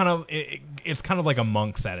 It's kind of like a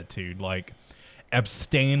monk's attitude, like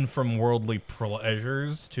abstain from worldly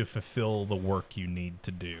pleasures to fulfill the work you need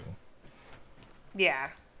to do. Yeah.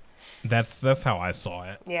 That's how I saw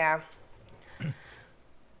it. Yeah.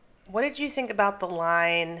 What did you think about the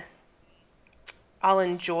line, I'll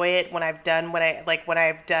enjoy it when I've done what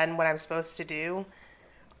I'm supposed to do?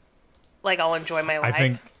 Like, I'll enjoy my life.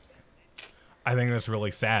 I think that's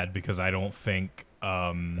really sad because I don't think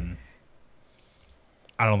Kevin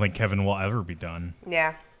will ever be done.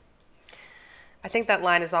 Yeah. I think that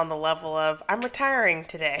line is on the level of, I'm retiring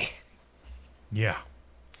today. Yeah.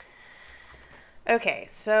 Okay,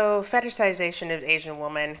 so fetishization of Asian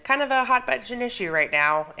woman, kind of a hot button issue right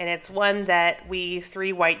now, and it's one that we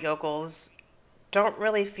three white yokels I don't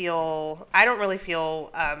really feel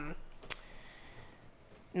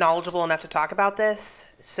knowledgeable enough to talk about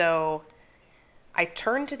this, so I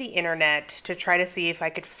turned to the internet to try to see if I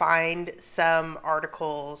could find some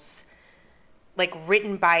articles like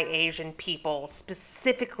written by Asian people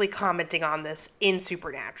specifically commenting on this in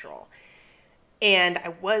Supernatural. And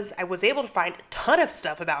I was able to find a ton of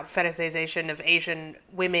stuff about fetishization of Asian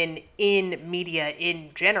women in media in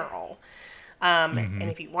general. And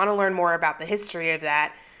if you want to learn more about the history of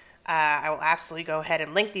that, I will absolutely go ahead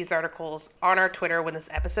and link these articles on our Twitter when this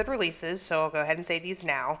episode releases. So I'll go ahead and say these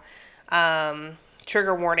now.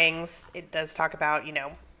 Trigger warnings. It does talk about,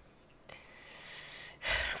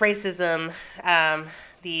 racism,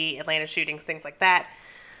 the Atlanta shootings, things like that,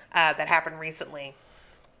 that happened recently.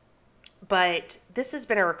 But this has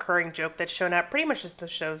been a recurring joke that's shown up pretty much since the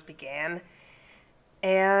shows began.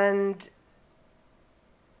 And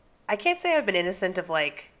I can't say I've been innocent of,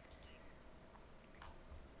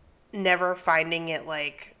 never finding it,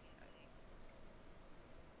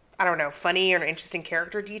 funny or an interesting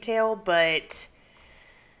character detail, but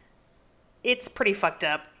it's pretty fucked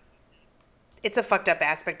up. It's a fucked up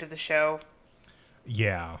aspect of the show.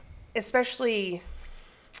 Yeah. Especially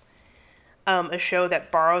a show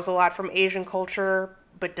that borrows a lot from Asian culture,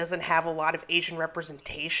 but doesn't have a lot of Asian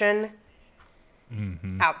representation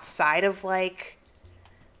outside of, Mrs.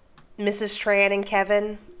 Tran and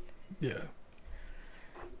Kevin. Yeah.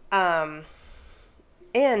 And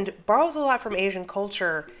borrows a lot from Asian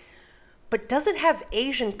culture, but doesn't have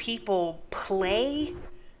Asian people play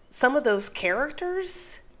some of those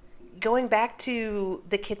characters. Going back to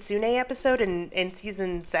the Kitsune episode in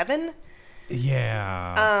season 7.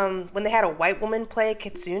 Yeah. When they had a white woman play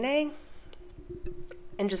Kitsune,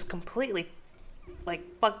 and just completely,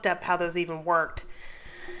 fucked up how those even worked.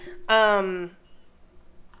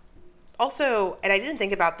 Also, and I didn't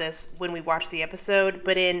think about this when we watched the episode,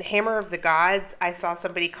 but in Hammer of the Gods, I saw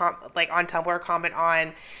somebody on Tumblr comment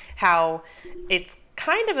on how it's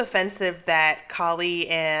kind of offensive that Kali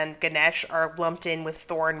and Ganesh are lumped in with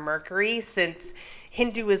Thor and Mercury, since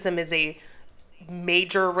Hinduism is a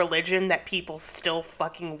major religion that people still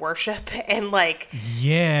fucking worship and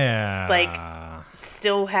yeah,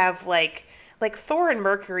 still have Thor and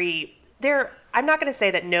Mercury. They're I'm not going to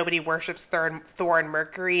say that nobody worships Thor and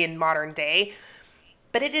Mercury in modern day,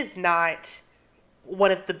 but it is not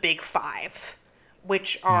one of the big five,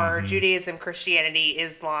 which are Judaism, Christianity,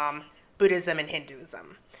 Islam, Buddhism, and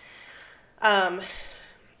Hinduism.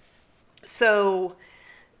 So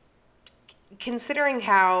considering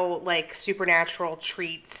how like Supernatural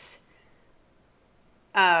treats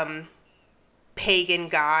pagan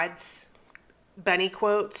gods, bunny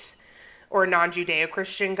quotes, or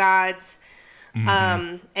non-Judeo-Christian gods,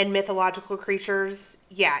 and mythological creatures,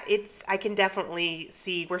 yeah, I can definitely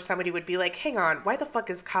see where somebody would be like, hang on, why the fuck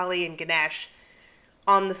is Kali and Ganesh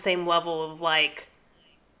on the same level of like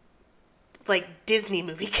Disney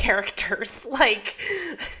movie characters? Like,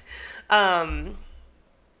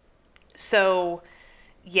 so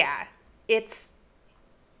yeah,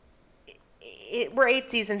 we're 8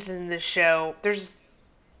 seasons in this show.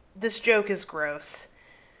 This joke is gross.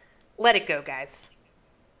 Let it go, guys.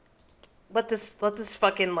 Let this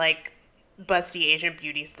fucking like busty Asian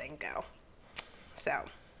beauties thing go. So.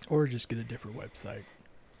 Or just get a different website.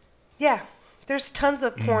 Yeah, there's tons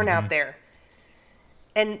of porn out there,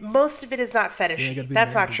 and most of it is not fetishy. Yeah,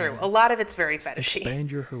 that's not true. A lot of it's very fetishy.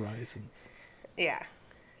 Expand your horizons. Yeah.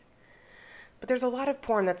 But there's a lot of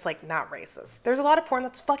porn that's like not racist. There's a lot of porn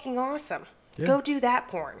that's fucking awesome. Yeah. Go do that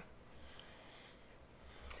porn.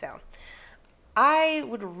 So, I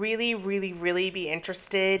would really, really, really be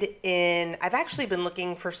interested in... I've actually been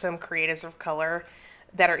looking for some creators of color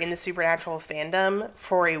that are in the Supernatural fandom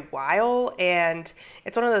for a while, and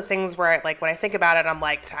it's one of those things where when I think about it, I'm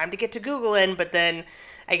like, time to get to Googling, but then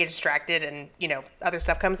I get distracted and, other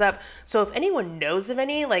stuff comes up. So if anyone knows of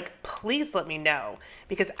any, please let me know,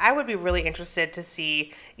 because I would be really interested to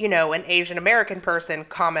see, an Asian American person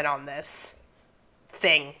comment on this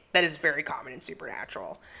thing that is very common in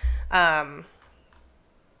Supernatural.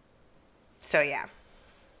 So yeah.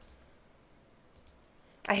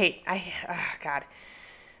 God.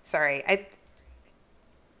 Sorry.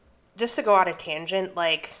 Just to go on a tangent,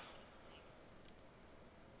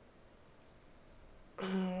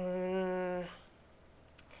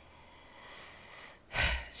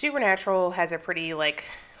 Supernatural has a pretty,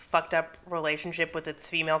 fucked up relationship with its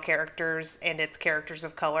female characters and its characters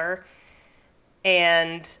of color,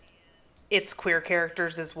 and its queer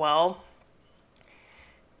characters as well.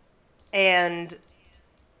 And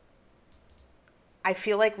I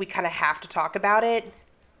feel like we kind of have to talk about it.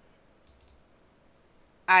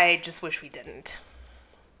 I just wish we didn't.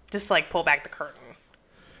 Just, pull back the curtain.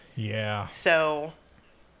 Yeah. So,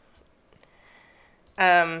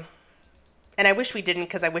 and I wish we didn't,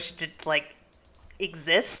 because I wish it did,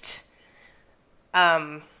 exist.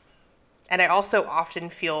 And I also often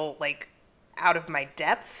feel, out of my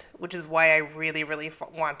depth, which is why I really, really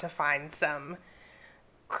want to find some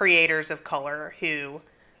creators of color who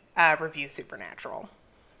review Supernatural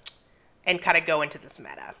and kind of go into this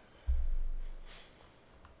meta.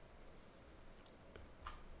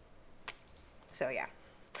 So, yeah.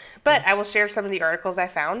 But I will share some of the articles I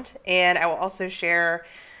found, and I will also share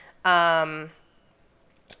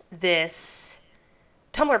this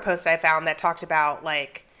Tumblr post I found that talked about,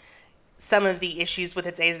 some of the issues with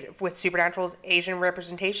with Supernatural's Asian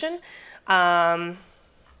representation.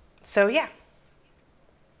 So, yeah.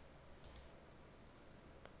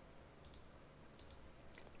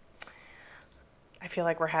 I feel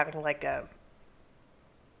like we're having, a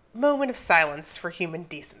moment of silence for human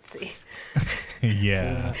decency.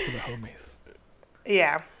 Yeah. For the homies.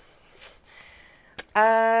 Yeah.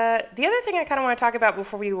 The other thing I kind of want to talk about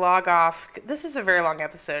before we log off, this is a very long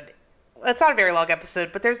episode. It's not a very long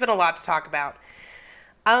episode, but there's been a lot to talk about.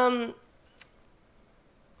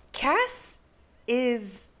 Cass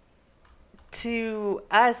is, to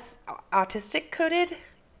us, autistic coded.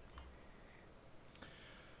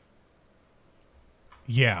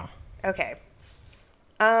 Yeah. Okay.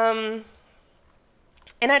 And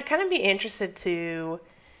I'd kind of be interested to...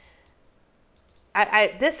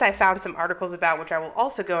 I found some articles about, which I will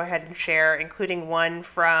also go ahead and share, including one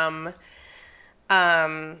from...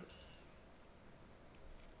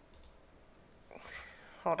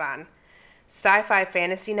 hold on. Sci-Fi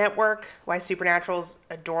Fantasy Network, Why Supernatural's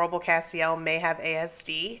Adorable Castiel May Have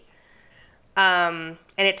ASD. And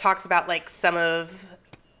it talks about, some of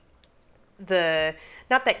the...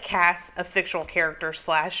 Not that Cass, a fictional character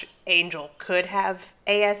 / angel, could have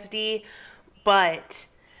ASD, but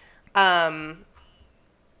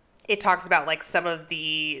it talks about, some of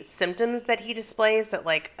the symptoms that he displays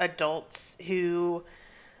that, adults who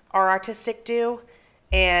are autistic do.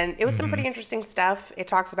 And it was some pretty interesting stuff. It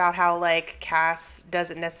talks about how, Cass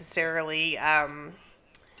doesn't necessarily,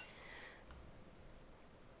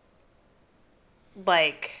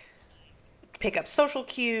 pick up social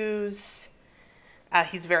cues.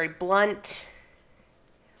 He's very blunt.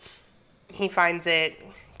 He finds it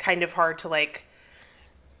kind of hard to like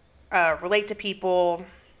relate to people.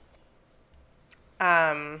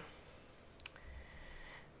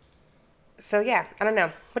 So yeah, I don't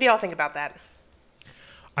know. What do y'all think about that?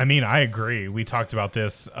 I mean, I agree. We talked about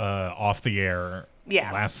this off the air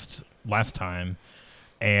last time,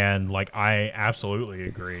 and like I absolutely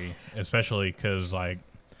agree, especially because like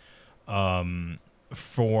for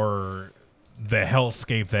the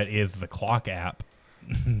hellscape that is the clock app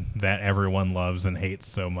that everyone loves and hates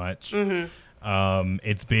so much.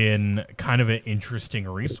 It's been kind of an interesting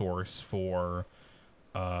resource for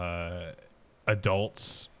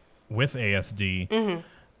adults with ASD.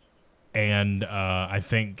 And I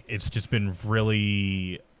think it's just been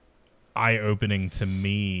really eye-opening to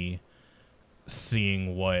me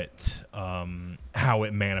seeing what how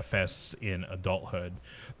it manifests in adulthood.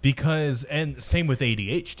 Because, and same with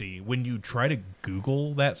ADHD, when you try to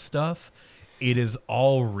Google that stuff, it is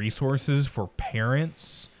all resources for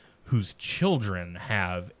parents whose children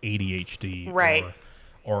have ADHD Right.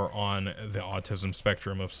 or on the autism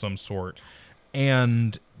spectrum of some sort.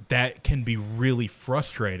 And that can be really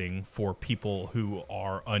frustrating for people who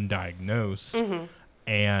are undiagnosed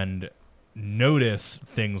and notice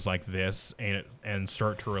things like this and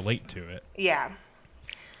start to relate to it. Yeah.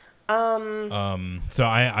 So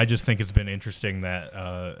I just think it's been interesting that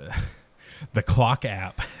the clock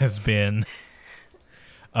app has been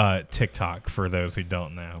TikTok, for those who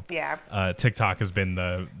don't know. Yeah. TikTok has been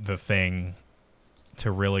the thing to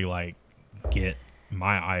really like get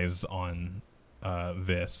my eyes on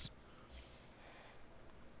this.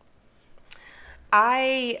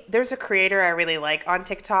 There's a creator I really like on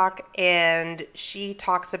TikTok, and she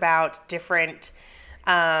talks about different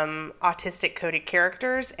autistic coded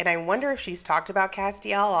characters, and I wonder if she's talked about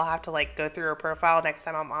Castiel. I'll have to like go through her profile next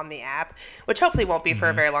time I'm on the app, which hopefully won't be for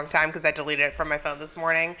a very long time because I deleted it from my phone this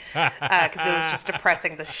morning because it was just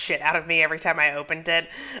depressing the shit out of me every time I opened it.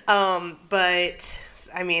 But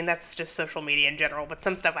I mean, that's just social media in general, but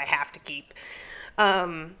some stuff I have to keep.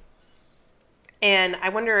 And I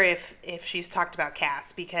wonder if she's talked about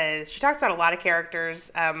Cass, because she talks about a lot of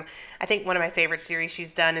characters. I think one of my favorite series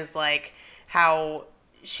she's done is like how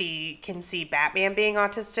she can see Batman being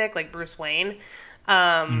autistic, like Bruce Wayne.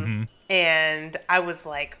 And I was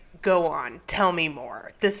like, go on, tell me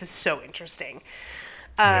more. This is so interesting.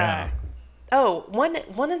 Yeah. Oh, one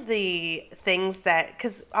of the things that,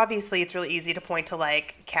 because obviously it's really easy to point to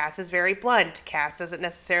like Cass is very blunt. Cass doesn't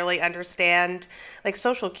necessarily understand like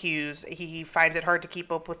social cues. He finds it hard to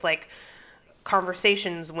keep up with like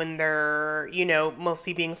conversations when they're, you know,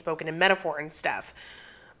 mostly being spoken in metaphor and stuff.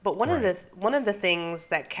 But one of the things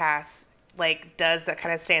that Cass like does that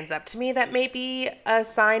kind of stands up to me that may be a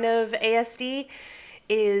sign of ASD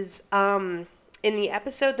is in the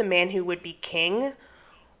episode The Man Who Would Be King,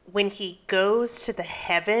 when he goes to the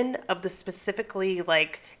heaven of the specifically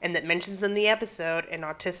like, and that mentions in the episode, an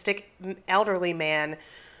autistic elderly man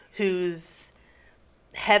whose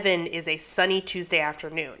heaven is a sunny Tuesday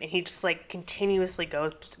afternoon, and he just like continuously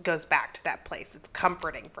goes back to that place. It's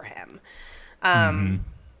comforting for him.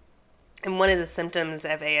 And one of the symptoms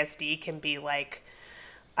of ASD can be like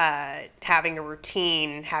having a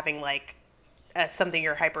routine, having like something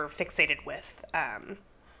you're hyper fixated with,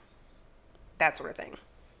 that sort of thing.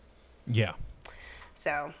 Yeah.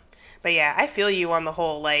 So, but yeah, I feel you on the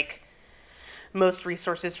whole, like, most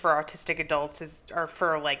resources for autistic adults are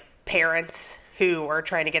for, like, parents who are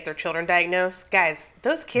trying to get their children diagnosed. Guys,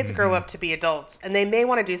 those kids grow up to be adults, and they may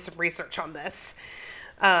want to do some research on this.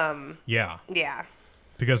 Yeah. Yeah.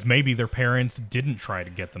 Because maybe their parents didn't try to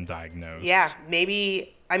get them diagnosed. Yeah,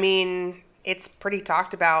 maybe, I mean, it's pretty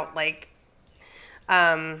talked about, like,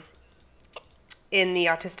 in the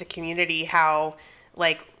autistic community, how,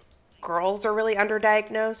 like, girls are really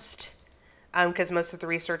underdiagnosed, because most of the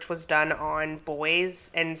research was done on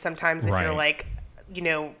boys, and sometimes if you're like, you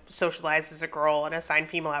know, socialized as a girl and assigned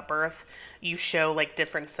female at birth, you show like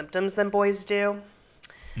different symptoms than boys do.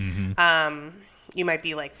 You might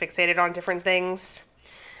be like fixated on different things.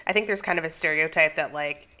 I think there's kind of a stereotype that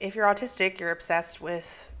like if you're autistic, you're obsessed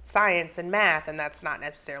with science and math, and that's not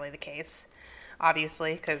necessarily the case,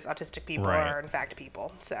 obviously, because autistic people are in fact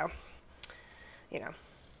people. So, you know.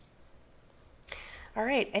 All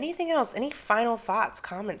right. Anything else? Any final thoughts,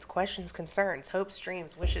 comments, questions, concerns, hopes,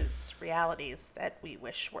 dreams, wishes, realities that we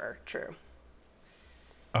wish were true?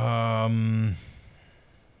 I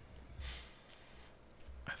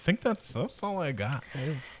think that's all I got.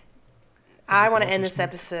 I want to end this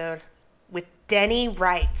episode with Denny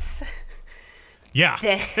writes. Yeah.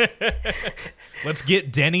 Let's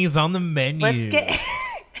get Denny's on the menu. Let's get.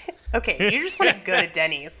 Okay, you just want to go to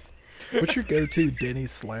Denny's. What's your go-to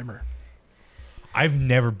Denny's slammer? I've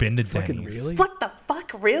never been to Fucking Denny's. really? What the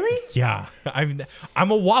fuck? Really? Yeah.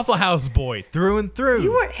 I'm a Waffle House boy through and through.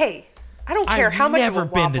 You were. Hey, I don't care I've how much of a never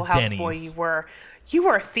been to Waffle House boy Denny's. you were. You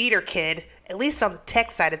were a theater kid, at least on the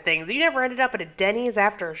tech side of things. You never ended up at a Denny's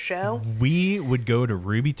after a show. We would go to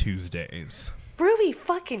Ruby Tuesdays. Ruby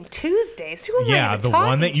fucking Tuesdays. Who am I Yeah, even the talking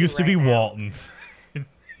one that to used to be right now? Walton's.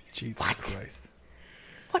 Jesus What? Christ.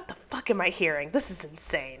 What the fuck am I hearing? This is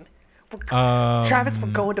insane. Travis, we're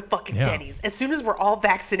going to fucking yeah. Denny's. As soon as we're all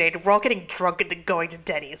vaccinated, we're all getting drunk and then going to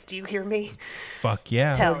Denny's. Do you hear me? Fuck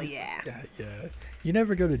yeah. Hell yeah. Yeah. You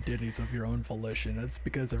never go to Denny's of your own volition. That's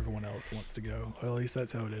because everyone else wants to go. Or at least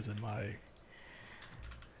that's how it is in my...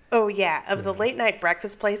 Oh yeah, of the late night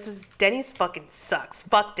breakfast places, Denny's fucking sucks.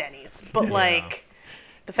 Fuck Denny's. But like,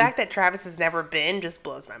 the fact that Travis has never been just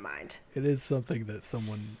blows my mind. It is something that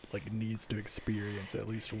someone like needs to experience at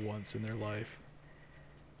least once in their life.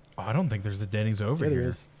 Oh, I don't think there's a Denny's over Yeah, here. there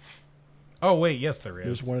is. Oh, wait, yes, there is.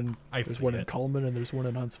 There's one I there's see one in it. Coleman and there's one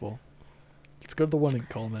in Huntsville. Let's go to the one in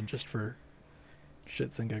Coleman just for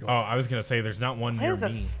shits and giggles. Oh, I was going to say there's not one Why near the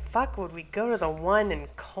me. fuck would we go to the one in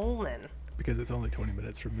Coleman? Because it's only 20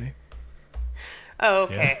 minutes from me. Oh,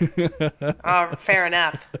 okay. Oh, fair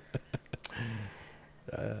enough.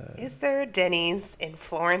 Is there a Denny's in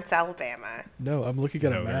Florence, Alabama? No, I'm looking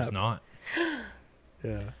at a No, map. there's not.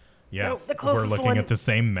 Yeah. Yeah, No, the we're closest looking one- at the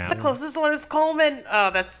same map. The closest one is Coleman. Oh,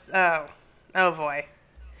 that's oh boy.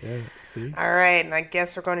 Yeah, see? All right, and I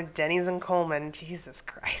guess we're going to Denny's in Coleman. Jesus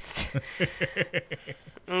Christ.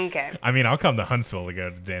 Okay. I mean, I'll come to Huntsville to go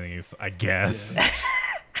to Denny's, I guess.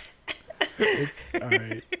 It's all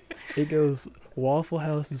right. It goes Waffle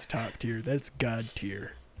House is top tier. That's God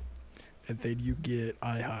tier. And then you get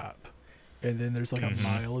IHOP. And then there's like a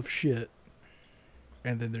mile of shit.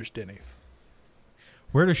 And then there's Denny's.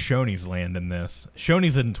 Where does Shoney's land in this?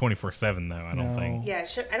 Shoney's isn't 24/7 though. I don't No. think. Yeah,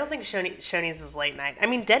 I don't think Shoney's is late night. I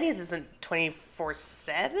mean, Denny's isn't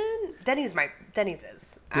 24/7. Denny's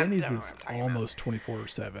is. I don't Denny's know what is I'm talking about. almost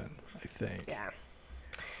 24/7, I think. Yeah.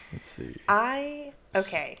 Let's see.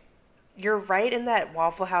 Okay. You're right in that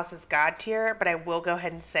Waffle House is God tier, but I will go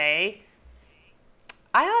ahead and say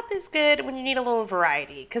IHOP is good when you need a little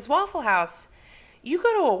variety. Because Waffle House, you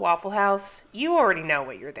go to a Waffle House, you already know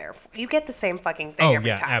what you're there for. You get the same fucking thing Oh every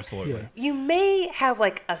yeah, time. absolutely. Yeah. You may have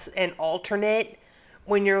like an alternate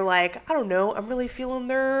when you're like, I don't know, I'm really feeling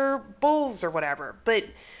their bowls or whatever. But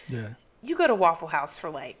Yeah. you go to Waffle House for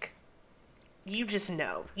like, you just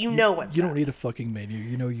know. You know what's You up. don't need a fucking menu.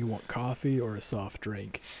 You know you want coffee or a soft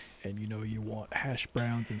drink. And you know you want hash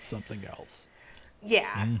browns and something else.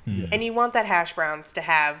 Yeah. And you want that hash browns to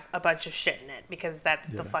have a bunch of shit in it because that's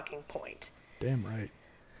the Yeah. fucking point. Damn right.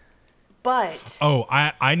 But Oh,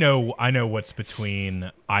 I know what's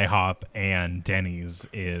between IHOP and Denny's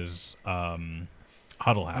is Huddle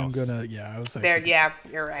House. I was there, actually, yeah,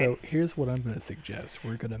 you're right. So here's what I'm gonna suggest.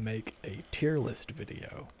 We're gonna make a tier list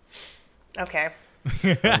video Okay.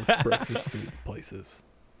 of breakfast food places.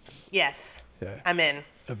 Yes. Yeah. I'm in.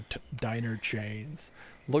 Of diner chains.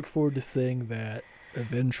 Look forward to seeing that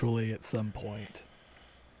eventually at some point.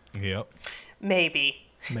 Yep. Maybe.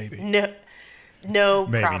 Maybe. No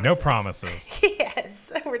Maybe. promises. No promises.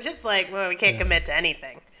 Yes. We're just like, well, we can't commit to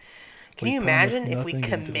anything. Can We you promise imagine if we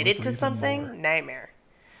nothing and committed deliver to even something? more. Nightmare.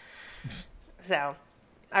 So,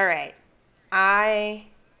 all right.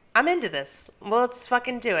 I'm into this. Well, let's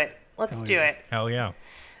fucking do it. Let's Hell do yeah. it. Hell yeah.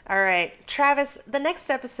 All right, Travis, the next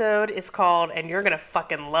episode is called, and you're going to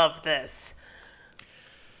fucking love this.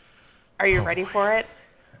 Are you ready for it?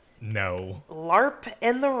 No. LARP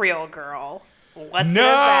and the Real Girl. What's it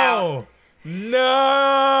about?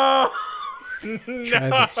 No.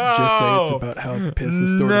 Travis, just say it's about how piss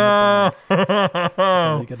is stored in the bones. That's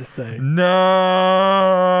all you gotta say. No.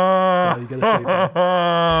 That's all you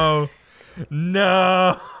gotta say,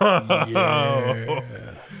 No. Yeah.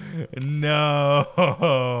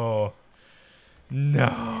 No.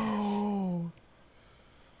 No.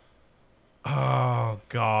 Oh,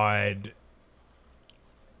 God.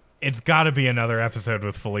 It's got to be another episode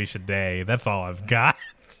with Felicia Day. That's all I've got.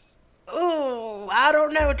 Ooh, I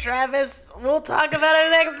don't know, Travis. We'll talk about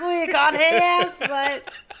it next week on Hey Ass, but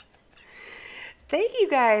thank you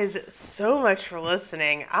guys so much for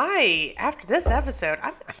listening. After this episode,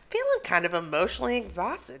 I'm feeling kind of emotionally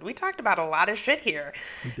exhausted. We talked about a lot of shit here.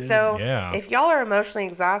 did. So Yeah. if y'all are emotionally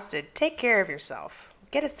exhausted, take care of yourself.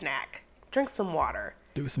 Get a snack. Drink some water.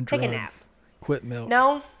 Do some Take drugs. a nap. Quit milk.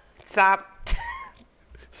 No, stop.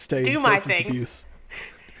 Stay do in my substance things.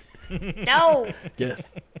 abuse. No.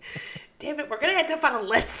 Yes. Damn it, we're going to end up on a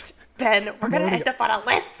list, Ben. We're going to end up on a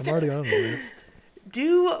list. I'm already on the list.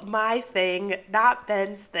 Do my thing, not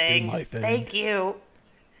Ben's thing. Do my thing. Thank you.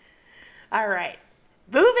 All right.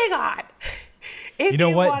 Moving on. If You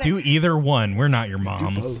know what? wanna- Do either one. We're not your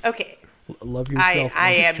moms. both. Okay. Love yourself.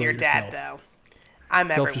 I and am destroy your dad, yourself. though. I'm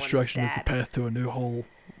everyone's Self-destruction is the dad. path to a new whole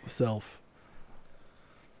self.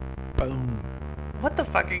 Boom. What the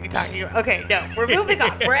fuck are you talking about? Okay, no, we're moving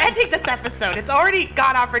on. We're ending this episode. It's already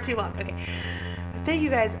gone on for too long. Okay. Thank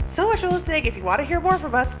you guys so much for listening. If you want to hear more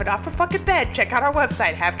from us, but not for fucking bed, check out our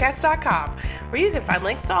website, havecast.com, where you can find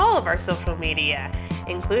links to all of our social media,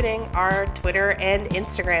 including our Twitter and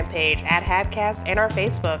Instagram page at Havecast and our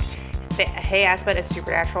Facebook, Hey Aspet, a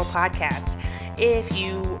Supernatural podcast. If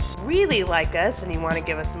you really like us and you want to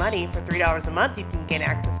give us money for $3 a month, you can gain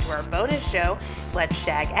access to our bonus show, Let's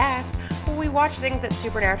Shag Ass, where we watch things that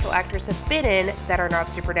supernatural actors have been in that are not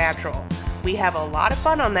supernatural. We have a lot of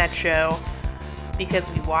fun on that show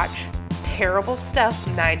because we watch terrible stuff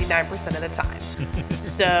 99% of the time.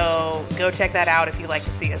 So go check that out if you like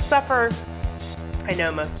to see us suffer. I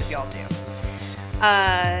know most of y'all do.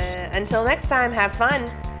 Until next time, have fun.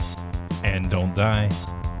 And don't die.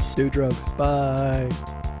 Do drugs. Bye.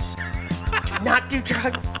 Do not do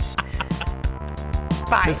drugs.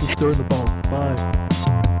 Bye. This is stirring the balls. Bye.